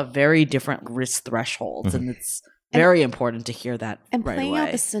people have very different risk thresholds, and it's very important to hear that and right playing away.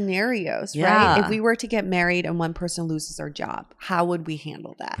 out the scenarios, Yeah. right? If we were to get married and one person loses their job, how would we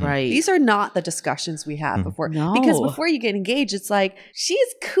handle that? Right. These are not the discussions we have before. No. Because before you get engaged, it's like,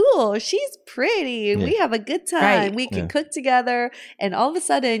 she's cool, she's pretty, we have a good time, Right. we can cook together. And all of a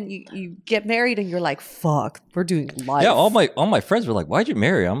sudden you get married and you're like, fuck, we're doing life. Yeah, all my friends were like, "Why'd you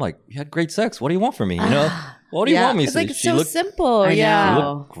marry?" I'm like, "You had great sex. What do you want from me? You know, what do you want me to It's say?" like, it's so simple. I Yeah. She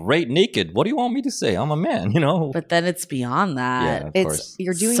know. looked great naked. What do you want me to say? I'm a man. You know. But then it's beyond that. Yeah, of It's course.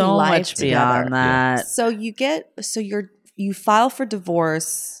 you're doing so life much beyond together. that. So you file for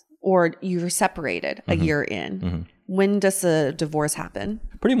divorce, or you're separated a year in. When does the divorce happen?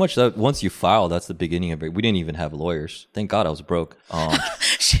 Pretty much that once you file, that's the beginning of it. We didn't even have lawyers. Thank God I was broke.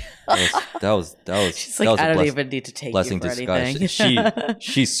 That was She's like, I don't even need to take you for anything.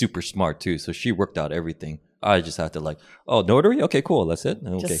 She's super smart too, so she worked out everything. I just had to like, oh, notary? Okay, cool. That's it.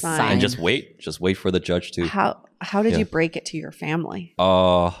 Okay. Just sign. And just wait for the judge to. How did you break it to your family?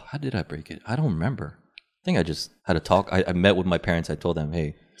 How did I break it? I don't remember. I think I just had a talk. I met with my parents. I told them,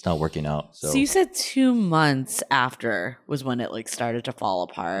 hey, it's not working out. So you said 2 months after was when it like started to fall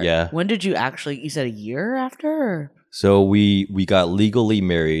apart. Yeah. When did you actually, you said a year after? Or? So we got legally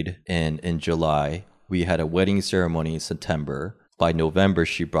married in July. We had a wedding ceremony in September. By November,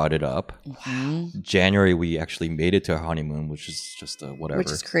 she brought it up. Wow. January, we actually made it to our honeymoon, which is just whatever. Which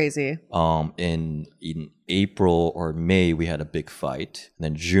is crazy. In April or May, we had a big fight. And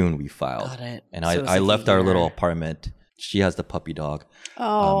then June, we filed. Got it. And So it was I like left a our year. little apartment. She has the puppy dog.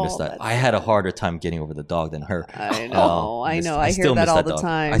 Oh, missed that. I had a harder time getting over the dog than her. I know. I hear still that miss all the dog.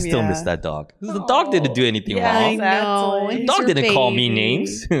 time. I still miss that dog. The dog didn't do anything I wrong. know. The He's dog your didn't call me baby.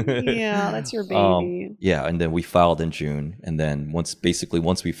 names. Yeah, that's your baby. Yeah, and then we filed in June, and then once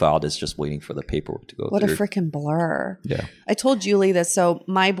we filed, it's just waiting for the paperwork to go What through. a freaking blur. Yeah. I told Julie this. So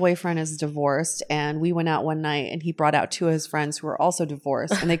my boyfriend is divorced, and we went out one night, and he brought out 2 of his friends who were also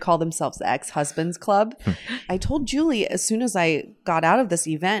divorced, and they call themselves the Ex-Husbands Club. I told Julie as soon as I got out of this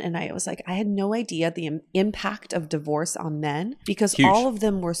event, and I was like, I had no idea the impact of divorce on men, because Huge. all of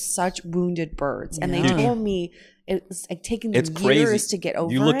them were such wounded birds, and they Yeah. told me it's like taking them It's years crazy to get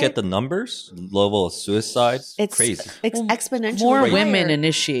over. You look it. at the numbers, level of suicide. It's crazy. It's exponentially More higher. women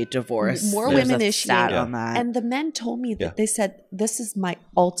initiate divorce. More There's women a initiate stat it. on that. And the men told me that Yeah. they said, this is my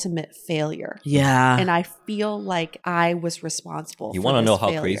ultimate failure. yeah. And I feel like I was responsible. You want to know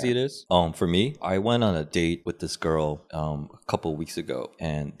how crazy it is? For me, I went on a date with this girl a couple of weeks ago,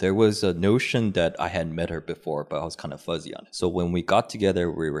 and there was a notion that I had met her before, but I was kind of fuzzy on it. So when we got together,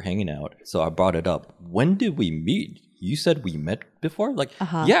 we were hanging out. So I brought it up. When did we meet? You said we met before? Like,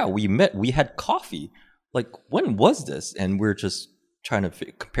 yeah, we met. We had coffee. Like, when was this? And we're just trying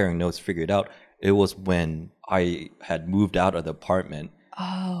to comparing notes, figure it out. It was when I had moved out of the apartment.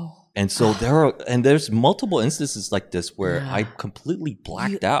 Oh. And so there's multiple instances like this where I completely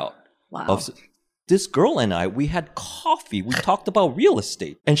blacked out. Wow. This girl and we had coffee. We talked about real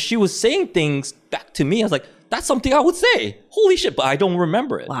estate. And she was saying things back to me. I was like, that's something I would say. Holy shit, but I don't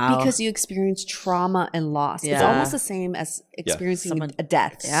remember it. Wow. Because you experience trauma and loss. It's Yeah. almost the same as experiencing a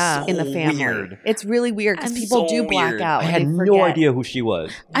death Yeah. in the So family. weird. It's really weird because people do black weird. out. I and had they no forget. idea who she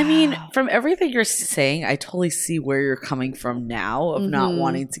was. I mean, from everything you're saying, I totally see where you're coming from now of not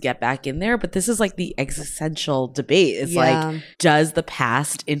wanting to get back in there. But this is like the existential debate. It's like, does the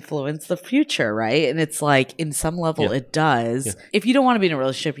past influence the future, right? And it's like, in some level, it does. Yeah. If you don't want to be in a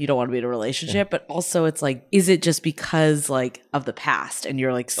relationship, you don't want to be in a relationship. But also, it's like, is it just because like of the past and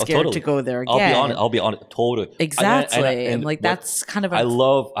you're like scared to go there again? I'll be honest. Totally. Exactly. And like, that's kind of I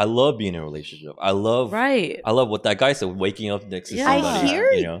love being in a relationship. I love what that guy said, waking up next to somebody. I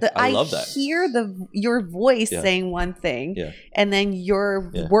hear I love that. Hear your voice saying one thing and then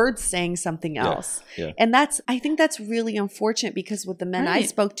your words saying something else. Yeah. And I think that's really unfortunate, because with the men I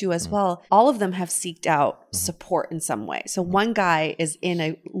spoke to as well, all of them have seeked out support in some way. So one guy is in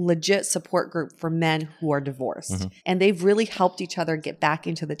a legit support group for men who are divorced, and they've really helped each other get back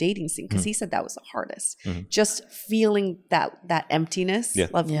into the dating scene, because he said that was the hardest. Just feeling that emptiness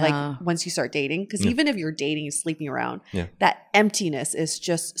of like once you start dating, because even if you're dating and sleeping around, that emptiness is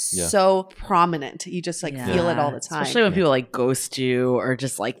just so prominent. You just like feel it all the time. Especially when people like ghost you, or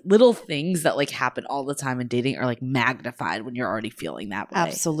just like little things that like happen all the time in dating are like magnified when you're already feeling that way.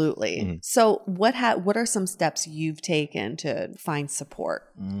 Absolutely. So what are some steps you've taken to find support?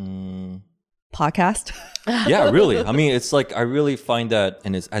 Podcast? Yeah, really. I mean, it's like, I really find that,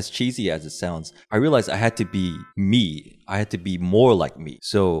 and it's as cheesy as it sounds, I realized I had to be me. I had to be more like me.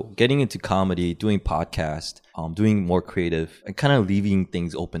 So getting into comedy, doing podcast, doing more creative, and kind of leaving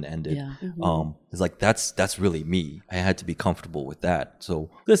things open-ended. It's like, that's really me. I had to be comfortable with that. So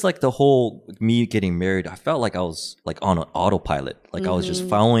it's like the whole me getting married, I felt like I was like on an autopilot. Like I was just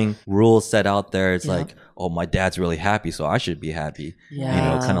following rules set out there. It's like, oh, my dad's really happy, so I should be happy. Yeah. You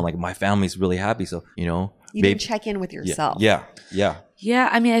know, kind of like my family's really happy, so, you know. You can check in with yourself. Yeah. Yeah,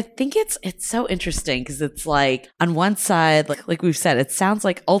 I mean, I think it's so interesting, because it's like, on one side, like we've said, it sounds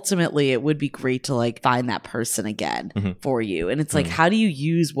like ultimately it would be great to like find that person again for you. And it's like, how do you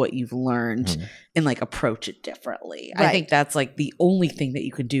use what you've learned and like approach it differently? Right. I think that's like the only thing that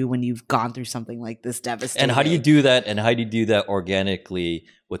you can do when you've gone through something like this devastating. And how do you do that? And how do you do that organically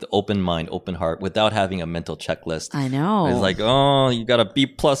with open mind, open heart, without having a mental checklist. I know. It's like, oh, you got a B+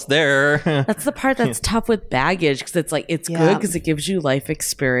 there. That's the part that's tough with baggage, because it's like, it's good because it gives you life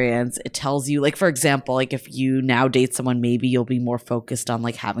experience. It tells you, like, for example, like if you now date someone, maybe you'll be more focused on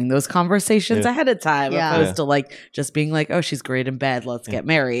like having those conversations ahead of time, opposed to like just being like, oh, she's great in bed, let's get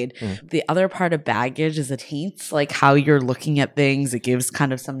married. The other part of baggage is it taints like how you're looking at things. It gives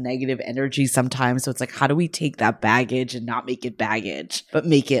kind of some negative energy sometimes. So it's like, how do we take that baggage and not make it baggage, but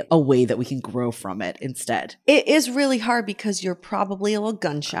make it a way that we can grow from it instead? It is really hard because you're probably a little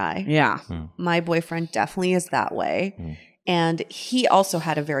gun shy. Yeah. My boyfriend definitely is that way. And he also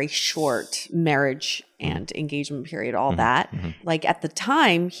had a very short marriage and engagement period, all that. Like at the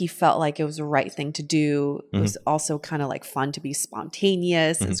time, he felt like it was the right thing to do. It was also kind of like fun to be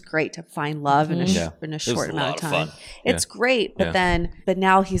spontaneous. It's great to find love in a short amount of time. It's great. But but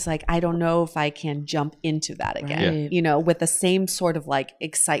now he's like, I don't know if I can jump into that again, you know, with the same sort of like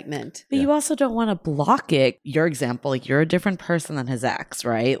excitement. But you also don't want to block it. Your example, like you're a different person than his ex,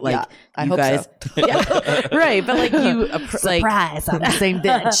 right? Like I you hope guys, so. right. But like you, surprise, I'm the same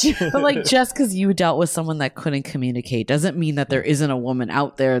bitch. But like just because you dealt with someone that couldn't communicate doesn't mean that there isn't a woman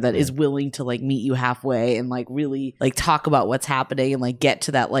out there that is willing to like meet you halfway and like really like talk about what's happening and like get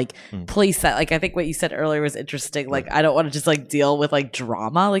to that like place that, like, I think what you said earlier was interesting. Like, I don't want to just like deal with like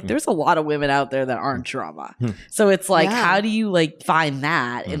drama. Like there's a lot of women out there that aren't drama. So it's like, how do you like find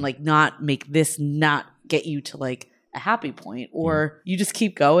that and like not make this not get you to like a happy point, or you just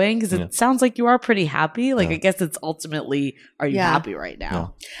keep going? Because it sounds like you are pretty happy. Like I guess it's ultimately, are you happy right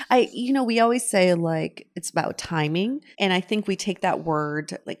now? We always say like it's about timing, and I think we take that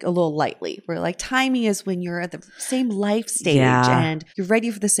word like a little lightly. We're like, timing is when you're at the same life stage and you're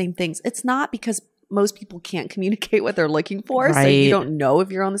ready for the same things. It's not because most people can't communicate what they're looking for. So you don't know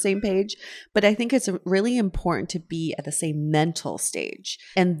if you're on the same page. But I think it's really important to be at the same mental stage.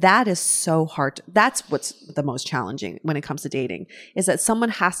 And that is so hard. That's what's the most challenging when it comes to dating, is that someone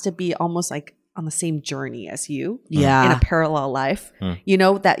has to be almost like on the same journey as you in a parallel life, you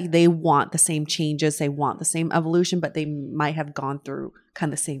know, that they want the same changes, they want the same evolution, but they might have gone through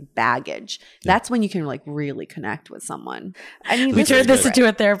kind of the same baggage. That's when you can like really connect with someone. I mean, we turned this into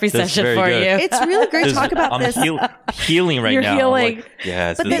a therapy session for you. It's really great to talk about this. Healing right You're now. Healing. Like,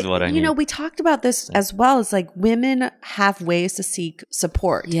 yes, this is what I need. You know, we talked about this as well. It's like women have ways to seek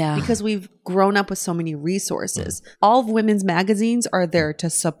support because we've grown up with so many resources. All of women's magazines are there to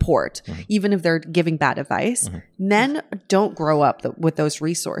support, even if they're giving bad advice. Men don't grow up with those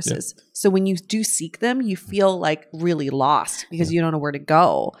resources. So when you do seek them, you feel like really lost because you don't know where to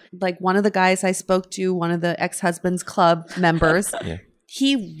go. Like one of the guys I spoke to, one of the ex-husbands club members,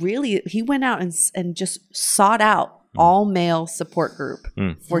 he went out and just sought out all male support group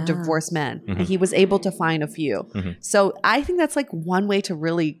for divorced men. And he was able to find a few. So I think that's like one way to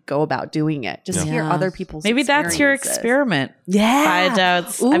really go about doing it. Just hear other people's Maybe that's your experiment. Yeah. Find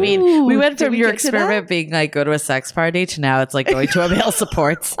out. I mean, we went from your experiment being like go to a sex party to now it's like going to a male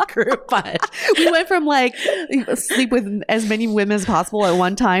support group. But we went from like sleep with as many women as possible at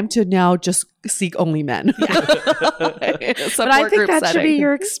one time to now just seek only men. But I think that should be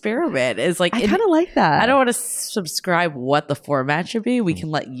your experiment. Is like, I kind of like that. I don't want to subscribe what the format should be. We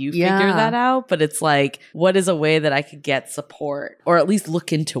can let you figure that out. But it's like, what is a way that I could get support, or at least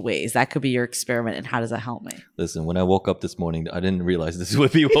look into ways? That could be your experiment. And how does that help me? Listen, when I woke up this morning, I didn't realize this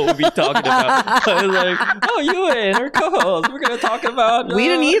would be what we'd be talking about. I was like, oh, you and our co-host, we're going to talk about... We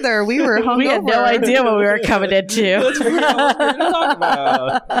didn't either. We were hungover. We had no idea what we were coming into. That's what we're going to talk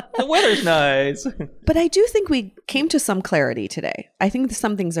about. The weather's nice. But I do think we came to some clarity today. I think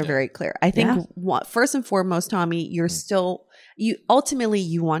some things are very clear. I think first and foremost, Tommy, you're still... You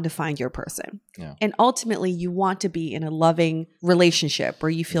ultimately want to find your person, and ultimately you want to be in a loving relationship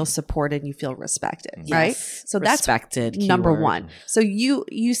where you feel supported and you feel respected, right? So respected, that's number one. So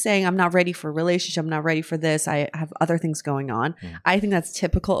you saying I'm not ready for a relationship, I'm not ready for this, I have other things going on. I think that's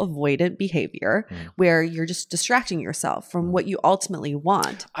typical avoidant behavior where you're just distracting yourself from what you ultimately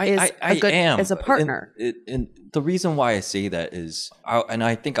want. I am as a partner. And the reason why I say that is, and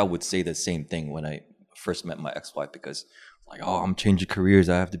I think I would say the same thing when I first met my ex-wife, because like, oh, I'm changing careers.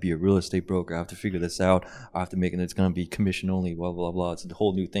 I have to be a real estate broker. I have to figure this out. I have to make it. It's going to be commission only, blah, blah, blah. It's a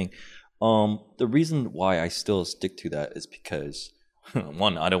whole new thing. The reason why I still stick to that is because,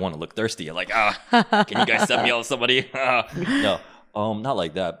 one, I don't want to look thirsty. Like, can you guys set me up with somebody? No, not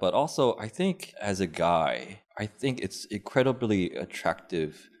like that. But also, I think as a guy, I think it's incredibly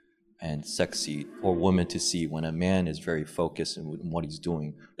attractive and sexy for women to see when a man is very focused in what he's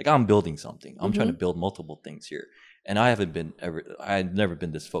doing. Like, I'm building something. I'm trying to build multiple things here. And I've never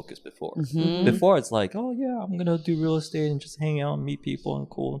been this focused before. Before it's like, oh yeah, I'm going to do real estate and just hang out and meet people and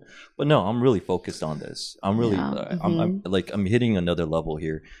cool. But no, I'm really focused on this. I'm really, I'm hitting another level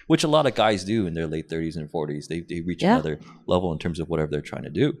here, which a lot of guys do in their late 30s and 40s. They reach another level in terms of whatever they're trying to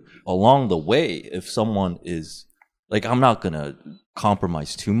do. Along the way, if someone is like, I'm not going to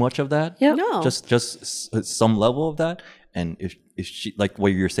compromise too much of that. Yeah. No. Just some level of that. And if she, like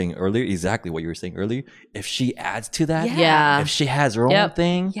what you were saying earlier, exactly what you were saying earlier, if she adds to that, if she has her own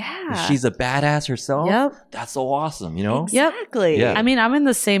thing, if she's a badass herself, that's so awesome, you know? Exactly. Yeah. I mean, I'm in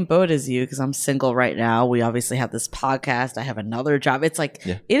the same boat as you because I'm single right now. We obviously have this podcast. I have another job. It's like,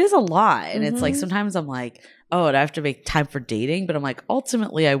 it is a lot. And it's like, sometimes I'm like, oh, and I have to make time for dating. But I'm like,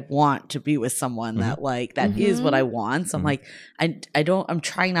 ultimately, I want to be with someone that like, that is what I want. So I'm like, I'm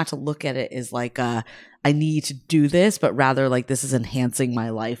trying not to look at it as like, I need to do this, but rather like this is enhancing my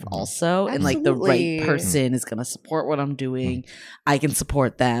life also. Absolutely. And like the right person is going to support what I'm doing. I can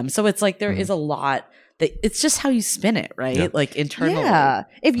support them. So it's like there is a lot that it's just how you spin it, right? Yeah. Like internally. Yeah.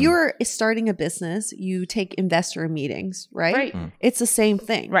 If you're starting a business, you take investor meetings, right? Right. It's the same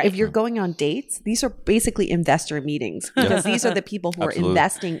thing. Right. If you're going on dates, these are basically investor meetings because these are the people who are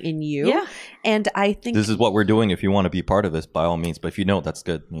investing in you. Yeah. And I think This is what we're doing. If you want to be part of this, by all means. But if you don't, that's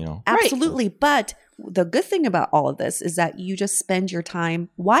good, you know? absolutely. But the good thing about all of this is that you just spend your time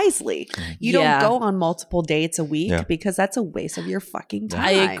wisely. You don't go on multiple dates a week because that's a waste of your fucking time.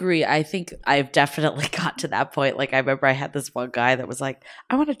 I agree. I think I've definitely got to that point. Like I remember I had this one guy that was like,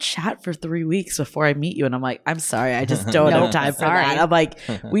 I want to chat for 3 weeks before I meet you. And I'm like, I'm sorry. I just don't have time for that. I'm like,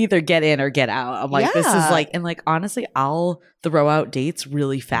 we either get in or get out. I'm like, this is like, and like, honestly, I'll throw out dates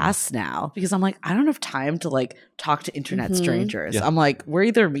really fast now because I'm like, I don't have time to like talk to internet strangers. I'm like, we're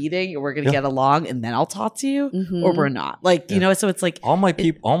either meeting or we're going to get along and then I'll talk to you or we're not. Like, you know, so it's like all my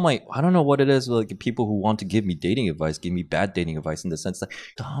people, I don't know what it is, like people who want to give me dating advice, give me bad dating advice in the sense that,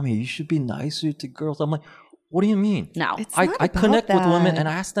 Tommy, you should be nicer to girls. I'm like, what do you mean? No, I connect with women and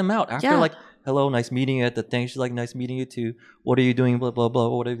I ask them out after like, hello, nice meeting you at the thing. She's like, nice meeting you too. What are you doing? Blah, blah, blah.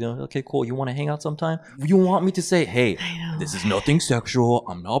 What are you doing? Okay, cool. You want to hang out sometime? You want me to say, hey, this is nothing sexual.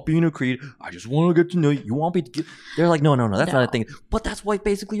 I'm not being a creed. I just want to get to know you. You want me to get... They're like, no, that's not a thing. But that's what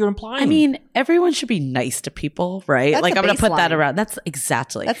basically you're implying. I mean, everyone should be nice to people, right? That's like I'm going to put that baseline. around. That's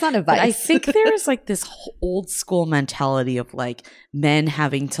exactly. That's not advice. But I think there's like this old school mentality of like men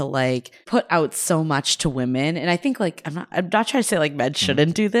having to like put out so much to women. And I think like, I'm not trying to say like men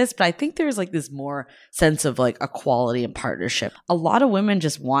shouldn't do this, but I think there's like this more sense of like equality and partnership. A lot of women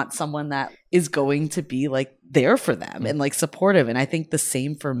just want someone that is going to be like there for them and like supportive. And I think the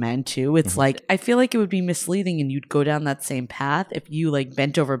same for men too. It's like, I feel like it would be misleading and you'd go down that same path if you like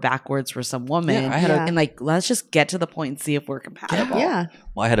bent over backwards for some woman and like, let's just get to the point and see if we're compatible. Yeah.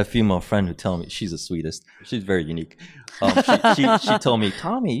 Well, I had a female friend who told me, she's the sweetest. She's very unique. She told me,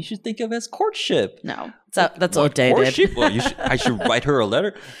 Tommy, you should think of it as courtship. No, that's outdated. Courtship? Well, I should write her a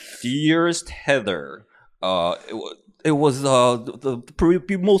letter. Dearest Heather, it was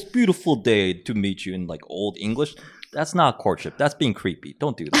the most beautiful day to meet you in like old English. That's not courtship. That's being creepy.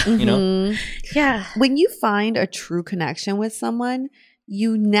 Don't do that, you know? Yeah. When you find a true connection with someone,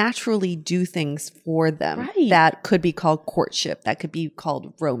 you naturally do things for them that could be called courtship, that could be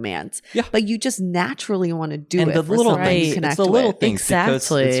called romance. Yeah. But you just naturally want to do it the for little someone things. you connect It's the little with. things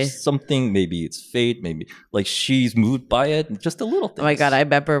Exactly. because it's something, maybe it's fate, maybe like she's moved by it, just a little thing. Oh my God, I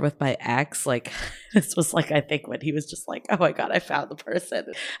remember with my ex, like this was like, I think when he was just like, oh my God, I found the person.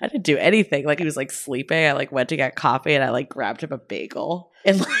 I didn't do anything. Like he was like sleeping. I like went to get coffee and I like grabbed him a bagel.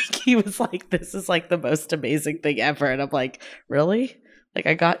 And like he was like, this is like the most amazing thing ever. And I'm like, really? Like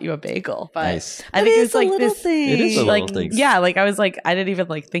I got you a bagel, but nice. I think it was like little this. thing. It is a like, little thing. yeah, like I was like, I didn't even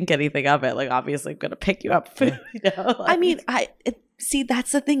like think anything of it. Like obviously, I'm gonna pick you up food. You know? Like, I mean, see,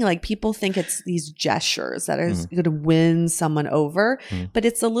 that's the thing. Like people think it's these gestures that are going to win someone over, but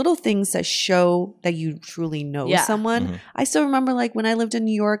it's the little things that show that you truly know someone. I still remember like when I lived in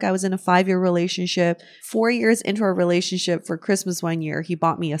New York, I was in a 5-year relationship. 4 years into a relationship, for Christmas one year, he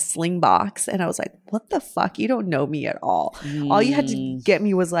bought me a sling box. And I was like, what the fuck? You don't know me at all. All you had to get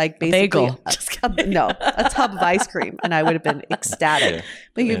me was like basically a tub of ice cream. And I would have been ecstatic.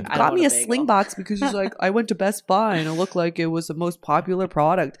 But you got me a sling box because he's like, I went to Best Buy and it looked like it was the most popular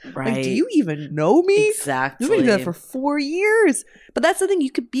product. Right. Like, do you even know me? Exactly. You've been together for 4 years. But that's the thing.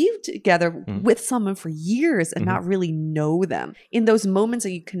 You could be together with someone for years and not really know them. In those moments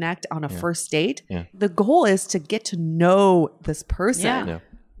that you connect on a first date, the goal is to get to know this person. Yeah.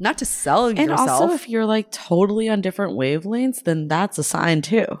 not to sell And yourself. also, if you're like totally on different wavelengths, then that's a sign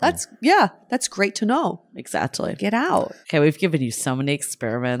too. That's great to know. Exactly. Get out. Okay, we've given you so many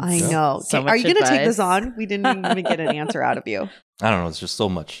experiments. I know. So Okay, are you going to take advice. this on? We didn't even get an answer out of you. I don't know. It's just so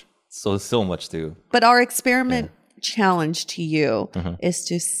much. So much to. But our experiment challenge to you is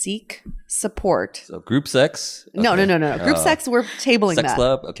to seek support. So group sex. No. Group sex, we're tabling sex that.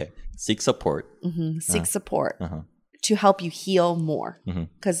 club. Okay. Seek support. Seek support to help you heal more.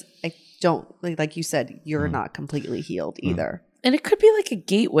 Because I don't, like you said, you're not completely healed either. And it could be like a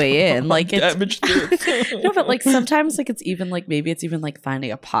gateway in. Like it's Damaged it. no, but like sometimes like it's even like maybe it's even like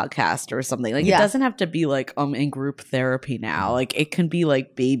finding a podcast or something. Like it doesn't have to be like in group therapy now. Like it can be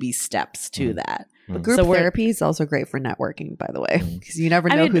like baby steps to that. But group therapy is also great for networking, by the way, because you never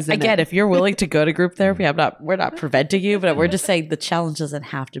know who's in again, it. if you're willing to go to group therapy, we're not preventing you, but we're just saying the challenge doesn't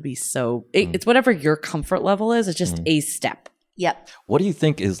have to be so. It's whatever your comfort level is. It's just a step. Yep. What do you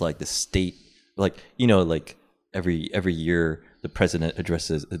think is like the state, like, like every year the president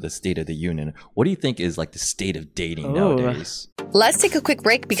addresses the State of the Union. What do you think is like the state of dating nowadays? Let's take a quick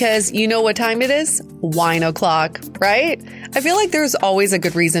break because you know what time it is? Wine o'clock, right? I feel like there's always a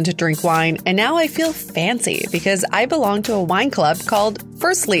good reason to drink wine, and now I feel fancy because I belong to a wine club called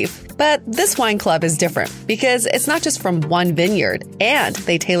First Leaf. But this wine club is different because it's not just from one vineyard, and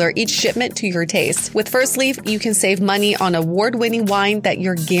they tailor each shipment to your taste. With First Leaf, you can save money on award-winning wine that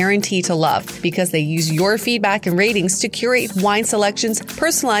you're guaranteed to love because they use your feedback and ratings to curate wine selections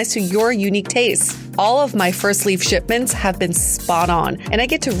personalized to your unique tastes. All of my First Leaf shipments have been spot on, and I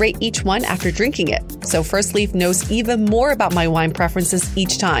get to rate each one after drinking it. So First Leaf knows even more about my wine preferences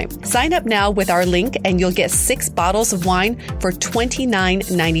each time. Sign up now with our link and you'll get 6 bottles of wine for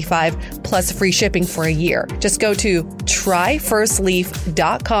 $29.95 plus free shipping for a year. Just go to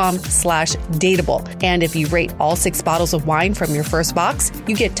tryfirstleaf.com/dateable. And if you rate all 6 bottles of wine from your first box,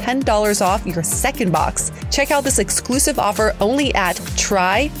 you get $10 off your second box. Check out this exclusive offer only at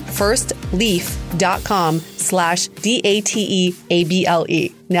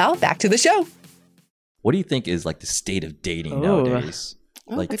tryfirstleaf.com/DATEABLE. Now back to the show. What do you think is like the state of dating nowadays?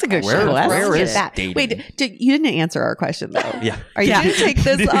 Like, That's a good where, show. where is that. dating? Wait, you didn't answer our question though. Yeah. Are you going to take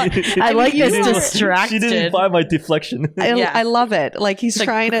this on? I like this you- distraction. She didn't buy my deflection. I love it. Like he's It's a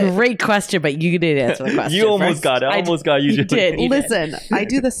trying to. great question, but you didn't answer the question. You almost first. got it. I almost got you. You did. You did. Listen, I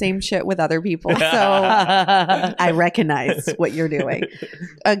do the same shit with other people, so I recognize what you're doing.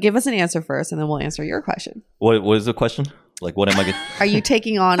 Give us an answer first, and then we'll answer your question. What is the question? Like, what am I getting? Are you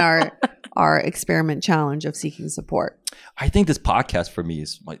taking on our experiment challenge of seeking support? I think this podcast for me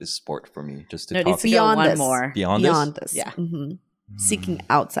is like this sport for me, just to No, it talk. needs to go Beyond one this. more. Beyond this. Yeah. Seeking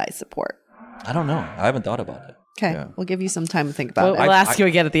outside support. I don't know. I haven't thought about it. Okay, Yeah. we'll give you some time to think about We'll it. ask you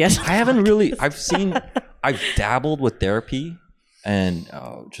again at the end. I haven't really. I've dabbled with therapy, and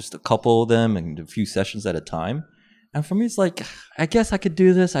just a couple of them, and a few sessions at a time. And for me, it's like, I guess I could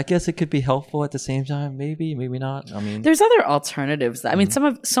do this. I guess it could be helpful at the same time. Maybe not. I mean, There's other alternatives. I mean,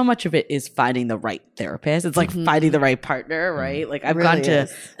 so much of it is finding the right therapist. It's like finding the right partner, right? Like I've Really gone to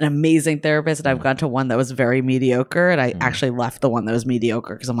is. an amazing therapist, and I've gone to one that was very mediocre, and I actually left the one that was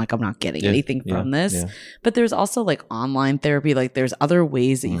mediocre because I'm like, I'm not getting anything from this. yeah. But there's also like online therapy. Like there's other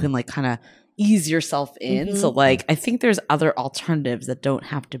ways that you can like kind of ease yourself in. So like I think there's other alternatives that don't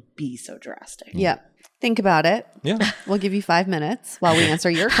have to be so drastic. Yeah. Think about it. yeah. We'll give you 5 minutes while we answer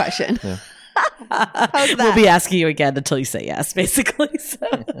your question. How's that? We'll be asking you again until you say yes, basically. So.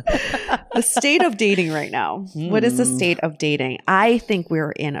 The state of dating right now. What is the state of dating? I think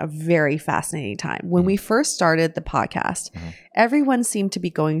we're in a very fascinating time. When we first started the podcast, everyone seemed to be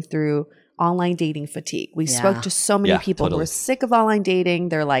going through online dating fatigue. We spoke to so many Yeah, people who totally. were sick of online dating.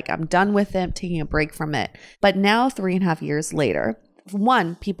 They're like, I'm done with it, taking a break from it. But now, 3.5 years later,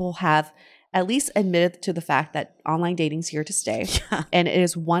 one, people have at least admitted to the fact that online dating's here to stay. And it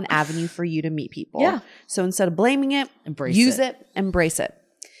is one avenue for you to meet people. Yeah. So instead of blaming it, use it, embrace it.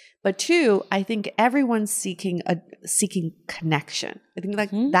 But two, I think everyone's seeking connection. I think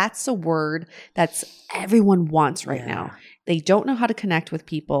like that's a word that's everyone wants right now. They don't know how to connect with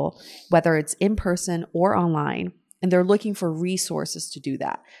people, whether it's in person or online. And they're looking for resources to do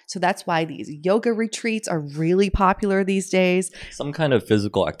that. So that's why these yoga retreats are really popular these days. Some kind of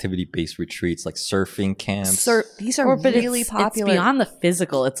physical activity-based retreats, like surfing camps. These are But really it's popular. It's beyond the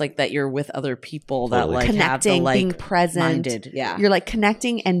physical. It's like that you're with other people that Totally. like have the Connecting, like being present. minded. Yeah. You're like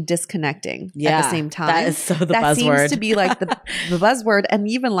connecting and disconnecting at Yeah, the same time. that is so the that buzzword. seems to be like the buzzword. And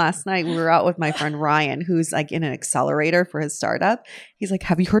even last night we were out with my friend Ryan, who's like in an accelerator for his startup. He's like,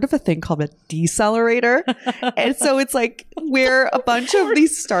 have you heard of a thing called a decelerator? And so So it's like where a bunch of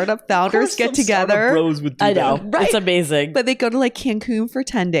these startup founders get together. Bros would do I know. that. It's amazing. But they go to like Cancun for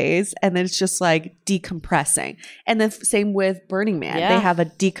 10 days and then it's just like decompressing. And then same with Burning Man. Yeah. They have a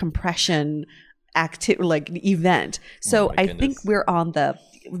decompression event. So I think we're on the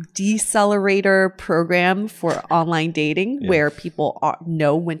decelerator program for online dating where people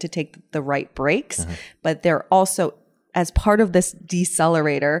know when to take the right breaks, but they're also, as part of this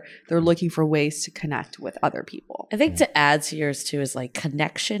decelerator, they're looking for ways to connect with other people. I think to add to yours too is like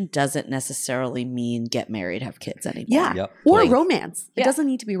connection doesn't necessarily mean get married, have kids anymore. Yeah. Yep. Or Like- romance. It doesn't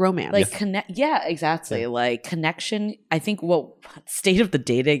need to be romance. Like connect. Yeah, exactly. Like connection. I think what state of the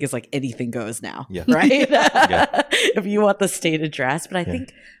dating is like anything goes now. Yeah. Right. If you want the state address, but I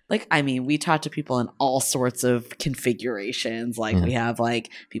think we talk to people in all sorts of configurations. Like we have like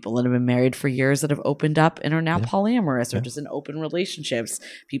people that have been married for years that have opened up and are now polyamorous or just in open relationships.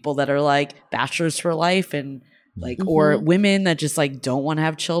 People that are like bachelors for life and like, or women that just like don't want to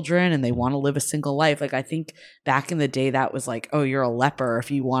have children and they want to live a single life. Like I think back in the day that was like, oh, you're a leper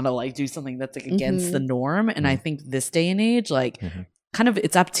if you want to like do something that's like against the norm. And I think this day and age, like kind of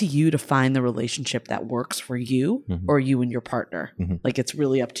it's up to you to find the relationship that works for you or you and your partner. Like it's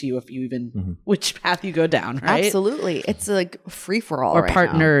really up to you if you even which path you go down, right? Absolutely. It's like free for all Or right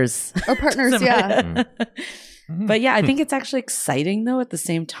partners. now. Or partners, yeah. But yeah, I think it's actually exciting though at the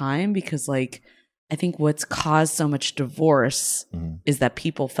same time because like I think what's caused so much divorce is that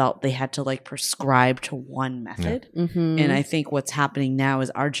people felt they had to like prescribe to one method. And I think what's happening now is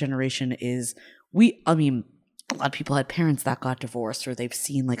our generation is a lot of people had parents that got divorced or they've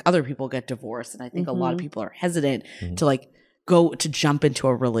seen like other people get divorced. And I think a lot of people are hesitant to like go to jump into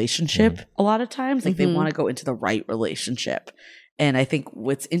a relationship a lot of times. Like they want to go into the right relationship. And I think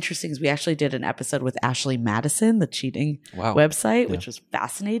what's interesting is we actually did an episode with Ashley Madison, the cheating website, which was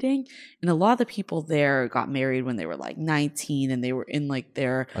fascinating. And a lot of the people there got married when they were like 19 and they were in like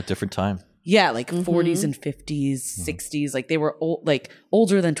their A different time. Yeah, like 40s and 50s, 60s. Like they were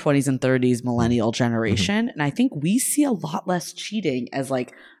older than 20s and 30s millennial generation. And I think we see a lot less cheating as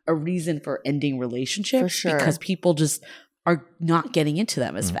like a reason for ending relationships. For sure. Because people just are not getting into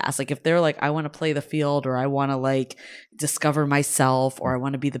them as fast. Like if they're like, I want to play the field or I want to like discover myself or I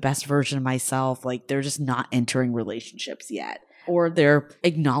want to be the best version of myself, like they're just not entering relationships yet. Or they're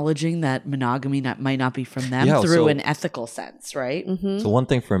acknowledging that monogamy might not be from them through an ethical sense, right? So one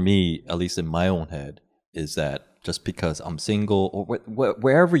thing for me, at least in my own head, is that just because I'm single or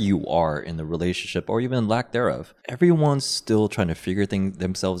wherever you are in the relationship or even lack thereof, everyone's still trying to figure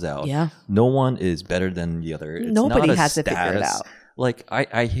themselves out. Yeah. No one is better than the other. It's Nobody not a has to figure it out. Like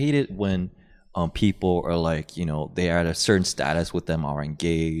I hate it when people are like, you know, they are at a certain status with them, are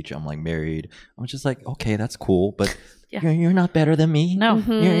engaged, I'm like married. I'm just like, okay, that's cool, but you're not better than me. No.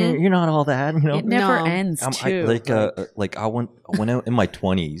 You're not all that. You know, It never ends too. I went when I in my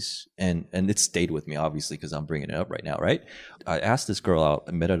 20s, and it stayed with me obviously because I'm bringing it up right now, right? I asked this girl out.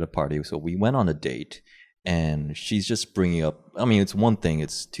 I met at a party, so we went on a date, and she's just bringing up. I mean, it's one thing,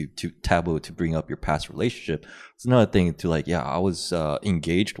 it's too taboo to bring up your past relationship. It's another thing to like, I was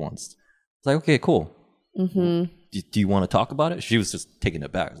engaged once. It's like, okay, cool. Do you want to talk about it? She was just taken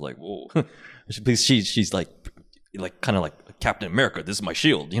aback. I was like, whoa. She's like kind of like Captain America. This is my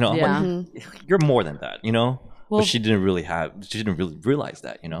shield, you know. I'm like, you're more than that, you know. Well, but she didn't really realize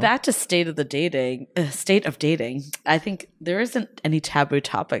that, you know. Back to state of dating. I think there isn't any taboo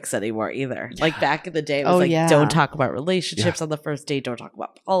topics anymore either. Like back in the day, it was don't talk about relationships on the first date. Don't talk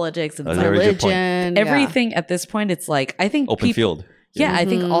about politics and religion. Everything at this point, it's like I think open field. Yeah, I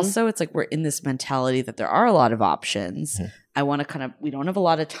think also it's like we're in this mentality that there are a lot of options. I want to we don't have a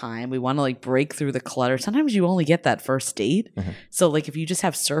lot of time. We want to like break through the clutter. Sometimes you only get that first date. So like if you just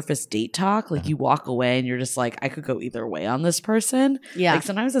have surface date talk, like you walk away and you're just like, I could go either way on this person. Yeah. Like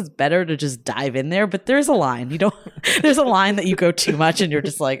sometimes it's better to just dive in there, but there's a line. There's a line that you go too much and you're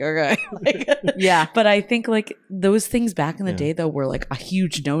just like, okay. But I think like those things back in the day though were like a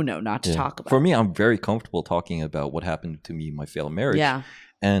huge no-no not to talk about. For me, I'm very comfortable talking about what happened to me in my failed marriage. Yeah.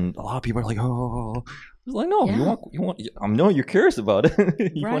 And a lot of people are like, oh. I was like, no, you want. I know you're curious about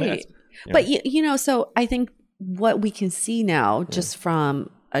it. Right. But you know, so I think what we can see now, just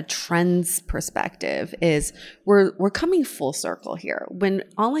from a trends perspective, is we're coming full circle here. When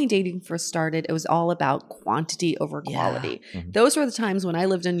online dating first started, it was all about quantity over quality. Those were the times when I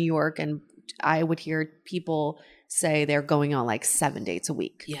lived in New York, and I would hear people say they're going on like 7 dates a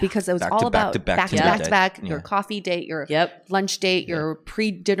week because it was all about back to back, your coffee date, your lunch date, your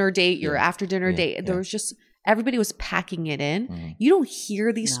pre-dinner date, your after-dinner date. There was just, everybody was packing it in. You don't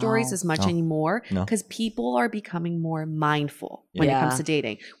hear these stories as much anymore because people are becoming more mindful when it comes to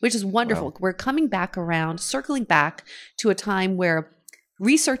dating, which is wonderful. Wow. We're coming back around, circling back to a time where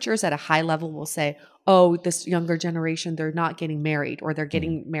researchers at a high level will say, oh, this younger generation, they're not getting married, or they're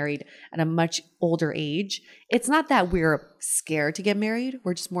getting married at a much older age. It's not that we're scared to get married.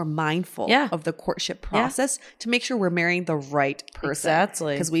 We're just more mindful of the courtship process to make sure we're marrying the right person.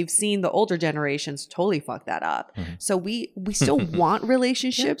 Exactly. Because we've seen the older generations totally fuck that up. So we still want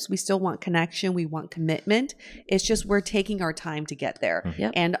relationships. We still want connection. We want commitment. It's just we're taking our time to get there.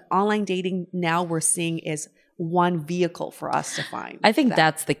 And online dating now we're seeing is one vehicle for us to find. I think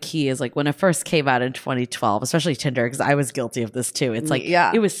that's the key, is like when it first came out in 2012, especially Tinder, because I was guilty of this too. It's like,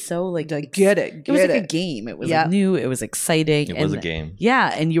 it was so like, get it. It was like a game. It was like new. It was exciting. It was a game.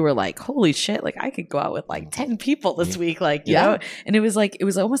 Yeah. And you were like, holy shit, like I could go out with like 10 people this week. Like, you know, and it was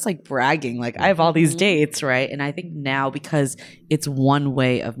almost like bragging. Like I have all these dates. Right. And I think now, because it's one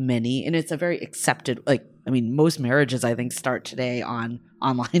way of many, and it's a very accepted, like, I mean, most marriages, I think, start today on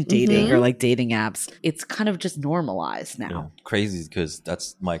online dating or like dating apps. It's kind of just normalized now. Crazy, because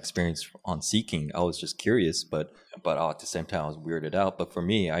that's my experience on Seeking. I was just curious, but at the same time, I was weirded out. But for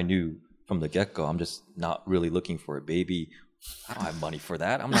me, I knew from the get-go, I'm just not really looking for a baby. I don't have money for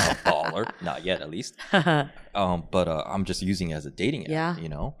that. I'm not a baller. Not yet, at least. But I'm just using it as a dating app, you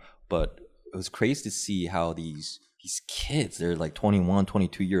know? But it was crazy to see how these kids, they're like 21,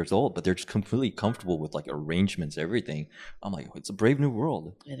 22 years old, but they're just completely comfortable with like arrangements, everything. I'm like, it's a brave new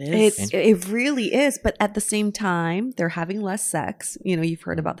world. It is. It really is. But at the same time, they're having less sex. You know, you've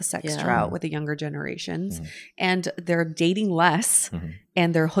heard about the sex drought with the younger generations, and they're dating less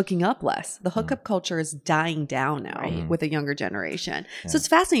and they're hooking up less. The hookup culture is dying down now with the younger generation. So it's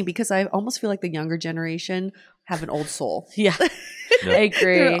fascinating because I almost feel like the younger generation have an old soul. I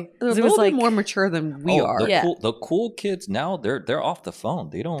agree. They're a little bit more mature than we are. The cool kids now, they're off the phone.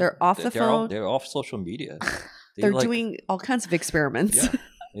 They're off the phone. They're off social media. They're doing all kinds of experiments.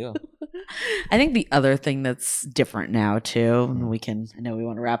 I think the other thing that's different now too, and I know we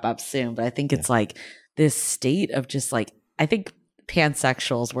want to wrap up soon, but I think it's like this state of just like, I think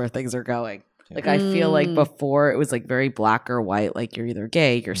pansexual is where things are going. Like I feel like before it was like very black or white, like you're either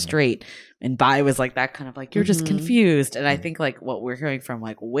gay, you're straight, and bi was like that kind of like you're just confused. And I think like what we're hearing from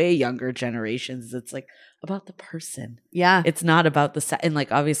like way younger generations, it's like about the person. Yeah. It's not about the and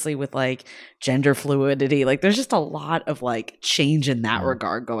like obviously with like gender fluidity, like there's just a lot of like change in that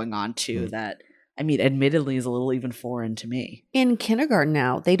regard going on too that I mean, admittedly is a little even foreign to me. In kindergarten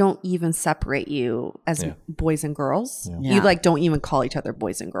now, they don't even separate you as boys and girls. Yeah. You like don't even call each other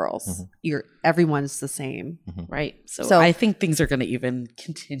boys and girls. Everyone's the same. Right. So I think things are going to even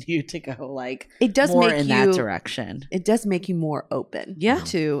continue to go like it does more make in that direction. It does make you more open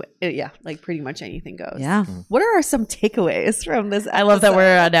to like pretty much anything goes. Yeah. What are some takeaways from this episode? I love that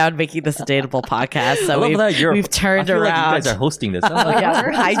we're now making this a dateable podcast. So we've turned around. Like you guys are hosting this. I'm like,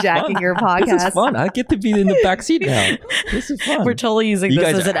 we're hijacking your podcast. This is fun. I get to be in the backseat now. This is fun. We're totally using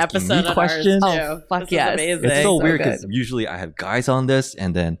this as an episode of questions. Oh, fuck yes. It's so weird because usually I have guys on this,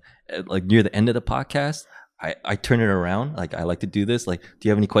 and then like near the end of the podcast, I turn it around. Like I like to do this. Like, do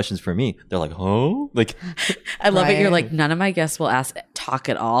you have any questions for me? They're like, oh, like I love it. You're like, none of my guests will talk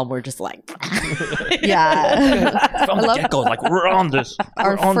at all. We're just like, from the get-go, like we're on this.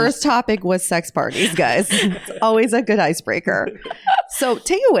 Our first topic was sex parties, guys. It's always a good icebreaker. So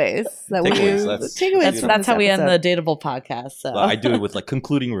takeaways. That's how we end the dateable podcast. So I do it with like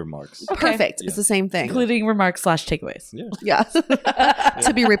concluding remarks. Perfect. It's the same thing. Concluding remarks / takeaways. Yeah.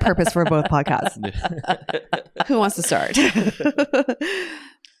 To be repurposed for both podcasts. Who wants to start?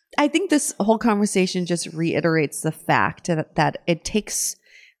 I think this whole conversation just reiterates the fact that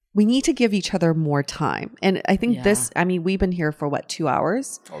we need to give each other more time. And I think we've been here for 2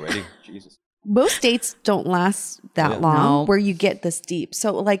 hours? Already? Jesus. Most dates don't last that long where you get this deep.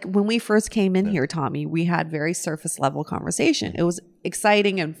 So like when we first came in here, Tommy, we had very surface level conversation. It was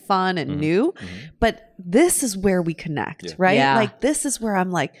exciting and fun and new, but this is where we connect, right? Yeah. Like this is where I'm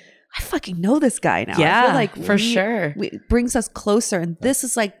like, I fucking know this guy now. Yeah, I feel like for sure. It brings us closer. And this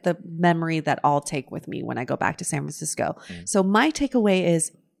is like the memory that I'll take with me when I go back to San Francisco. So my takeaway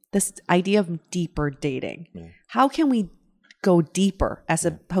is this idea of deeper dating. How can we go deeper as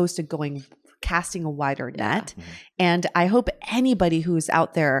opposed to casting a wider net? And I hope anybody who's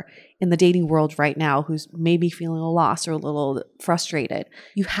out there in the dating world right now who's maybe feeling lost or a little frustrated,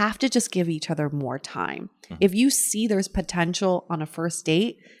 you have to just give each other more time. If you see there's potential on a first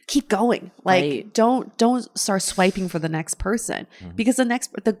date, keep going. Like don't start swiping for the next person because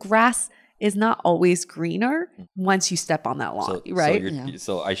the grass is not always greener once you step on that lawn, right?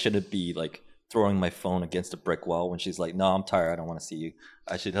 So I shouldn't be like throwing my phone against a brick wall when she's like, no, I'm tired, I don't want to see you.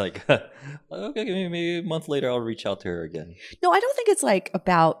 I should like, okay, maybe a month later I'll reach out to her again. No, I don't think it's like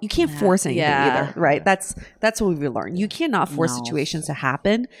about, you can't force anything either, right? That's what we learned. You cannot force situations to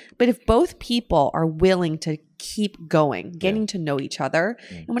happen. But if both people are willing to keep going, getting to know each other.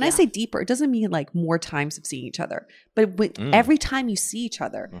 And when I say deeper, it doesn't mean like more times of seeing each other, but every time you see each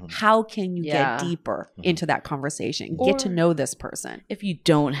other, how can you get deeper into that conversation, get to know this person? If you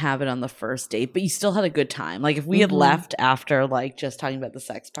don't have it on the first date, but you still had a good time. Like if we had left after like just talking about the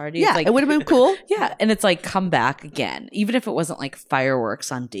sex party, it's like, it would have been cool. And it's like, come back again. Even if it wasn't like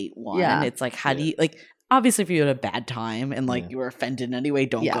fireworks on date one, it's like, how do you like, obviously if you had a bad time and like you were offended anyway,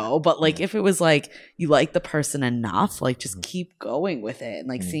 don't go. But like if it was like you like the person enough, like just keep going with it and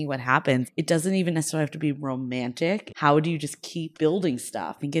like seeing what happens. It doesn't even necessarily have to be romantic. How do you just keep building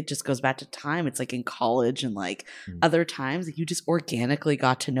stuff? I think it just goes back to time. It's like in college and like other times like you just organically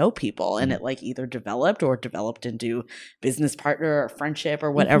got to know people and it like either developed into business partner or friendship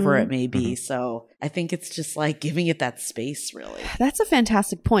or whatever it may be. So I think it's just like giving it that space, really. That's a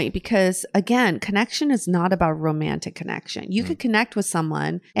fantastic point because again, connection is not about romantic connection. You could connect with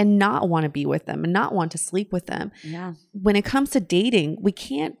someone and not want to be with them and not want to sleep with them. Yeah. When it comes to dating, we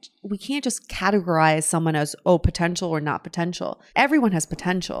can't just categorize someone as potential or not potential. Everyone has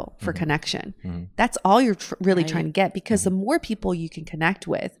potential for connection. That's all you're really trying to get because the more people you can connect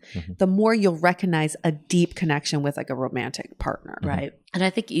with, the more you'll recognize a deep connection with like a romantic partner. Right. And I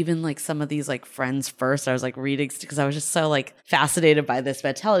think even like some of these like friends first, I was like reading because I was just so like fascinated by this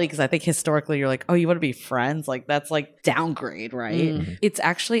mentality because I think historically you're like, oh, you want to be friends? Like that's like downgrade, right? It's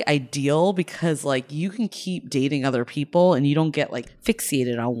actually ideal because like you can keep dating other people and you don't get like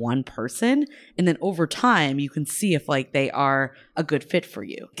fixated on one person. And then over time you can see if like they are a good fit for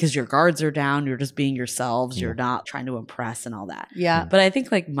you because your guards are down. You're just being yourselves. You're not trying to impress and all that. Yeah. But I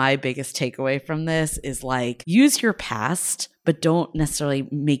think like my biggest takeaway from this is like use your past but don't necessarily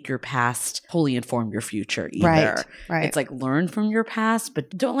make your past wholly inform your future either. Right. It's like learn from your past, but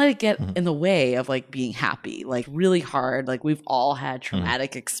don't let it get in the way of like being happy. Like really hard. Like we've all had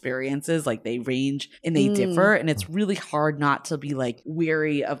traumatic experiences. Like they range and they differ. And it's really hard not to be like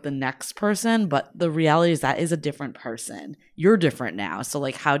weary of the next person. But the reality is that is a different person. You're different now. So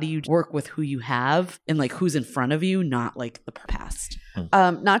like how do you work with who you have and like who's in front of you, not like the past?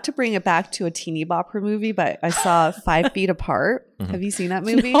 Not to bring it back to a teeny bopper movie, but I saw 5 Feet Apart. Have you seen that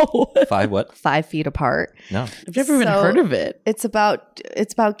movie? No. 5 Feet Apart. No. I've never even heard of it. It's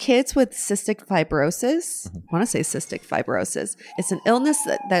about kids with cystic fibrosis. I want to say cystic fibrosis. It's an illness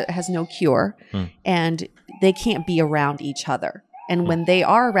that has no cure and they can't be around each other. And when they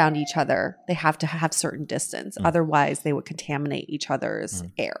are around each other, they have to have certain distance. Otherwise, they would contaminate each other's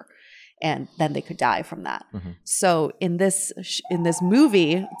air. And then they could die from that. So in this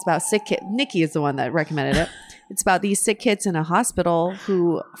movie, it's about sick kids. Nikki is the one that recommended it. It's about these sick kids in a hospital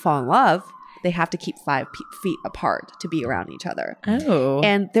who fall in love. They have to keep 5 feet apart to be around each other. Oh.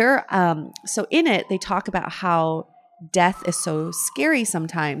 And they're so in it, they talk about how death is so scary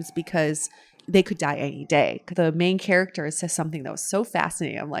sometimes because they could die any day. The main character says something that was so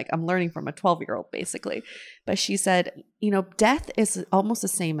fascinating. I'm learning from a 12-year-old basically. But she said, death is almost the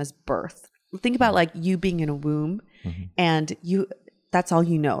same as birth. Think about like you being in a womb and that's all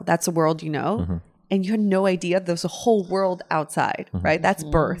you know. That's the world you know. And you had no idea there's a whole world outside, right? That's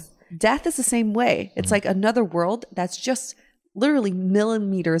birth. Death is the same way. It's like another world that's just literally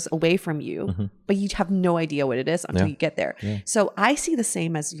millimeters away from you, but you have no idea what it is until you get there. So I see the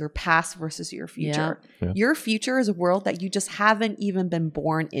same as your past versus your future. Your future is a world that you just haven't even been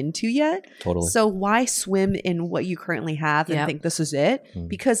born into yet. Totally. So why swim in what you currently have and think this is it?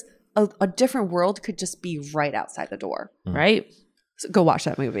 Because a different world could just be right outside the door. Right. So go watch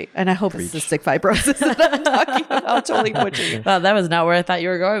that movie. And I hope it's cystic fibrosis that I'm talking about. Totally butchering it. Well, that was not where I thought you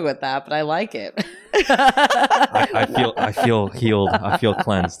were going with that, but I like it. I feel healed. I feel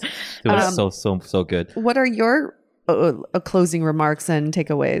cleansed. It was so good. What are your closing remarks and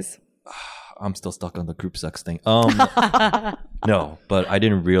takeaways? I'm still stuck on the group sex thing. No, but I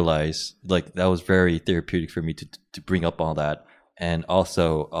didn't realize like that was very therapeutic for me to bring up all that, and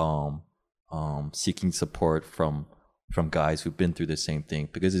also seeking support from guys who've been through the same thing,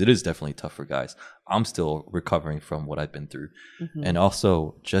 because it is definitely tough for guys. I'm still recovering from what I've been through. And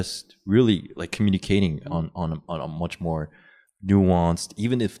also just really like communicating on a much more nuanced,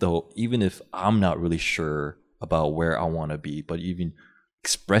 even if I'm not really sure about where I want to be, but even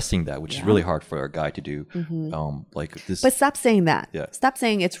expressing that, which is really hard for a guy to do. Like this. But stop saying that. Stop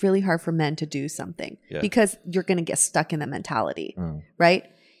saying it's really hard for men to do something because you're going to get stuck in that mentality, right?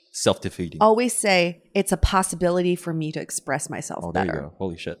 Self-defeating. Always say it's a possibility for me to express myself better. There you go.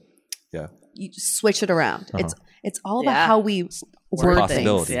 Holy shit. Yeah. You switch it around. Uh-huh. It's all about how we word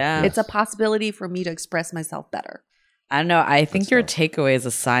things. Yeah. It's a possibility for me to express myself better. I don't know. I think your takeaway is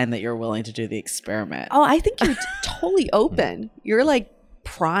a sign that you're willing to do the experiment. Oh, I think you're totally open. You're like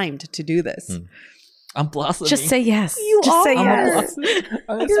primed to do this. I'm blossoming. Just say yes. You Just say are. yes.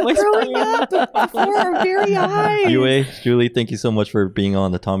 You're growing up before our very eyes. Yue, Julie, thank you so much for being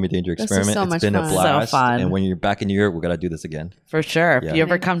on the Tommy Danger This was experiment. so It's much been fun. a blast. So fun. And when you're back in New York, we're going to do this again. For sure. Yeah. If you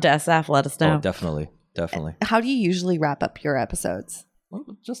ever come to SF, let us know. Oh, definitely. Definitely. How do you usually wrap up your episodes? Well,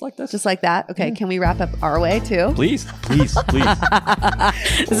 just like this. Just like that? Okay, can we wrap up our way too? Please, please, please.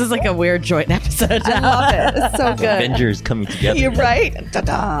 This is like a weird joint episode. I love it. It's so good. Avengers coming together. You're right.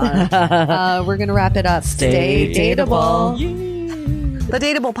 Ta-da. We're going to wrap it up. Stay dateable. The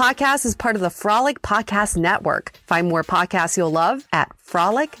Dateable Podcast is part of the Frolic Podcast Network. Find more podcasts you'll love at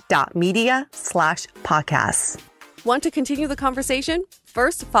frolic.media/podcasts. Want to continue the conversation?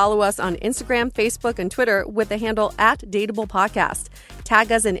 First, follow us on Instagram, Facebook, and Twitter with the handle @DateablePodcast.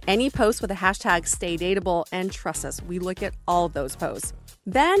 Tag us in any post with the hashtag StayDateable, and trust us, we look at all of those posts.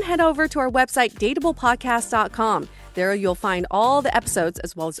 Then head over to our website, dateablepodcast.com. There you'll find all the episodes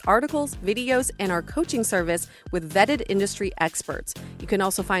as well as articles, videos, and our coaching service with vetted industry experts. You can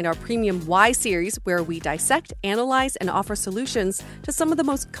also find our premium Why series where we dissect, analyze, and offer solutions to some of the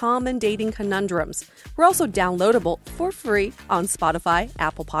most common dating conundrums. We're also downloadable for free on Spotify,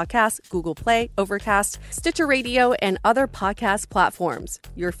 Apple Podcasts, Google Play, Overcast, Stitcher Radio, and other podcast platforms.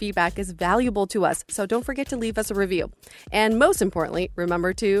 Your feedback is valuable to us, so don't forget to leave us a review. And most importantly,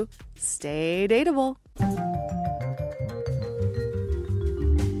 remember to stay dateable.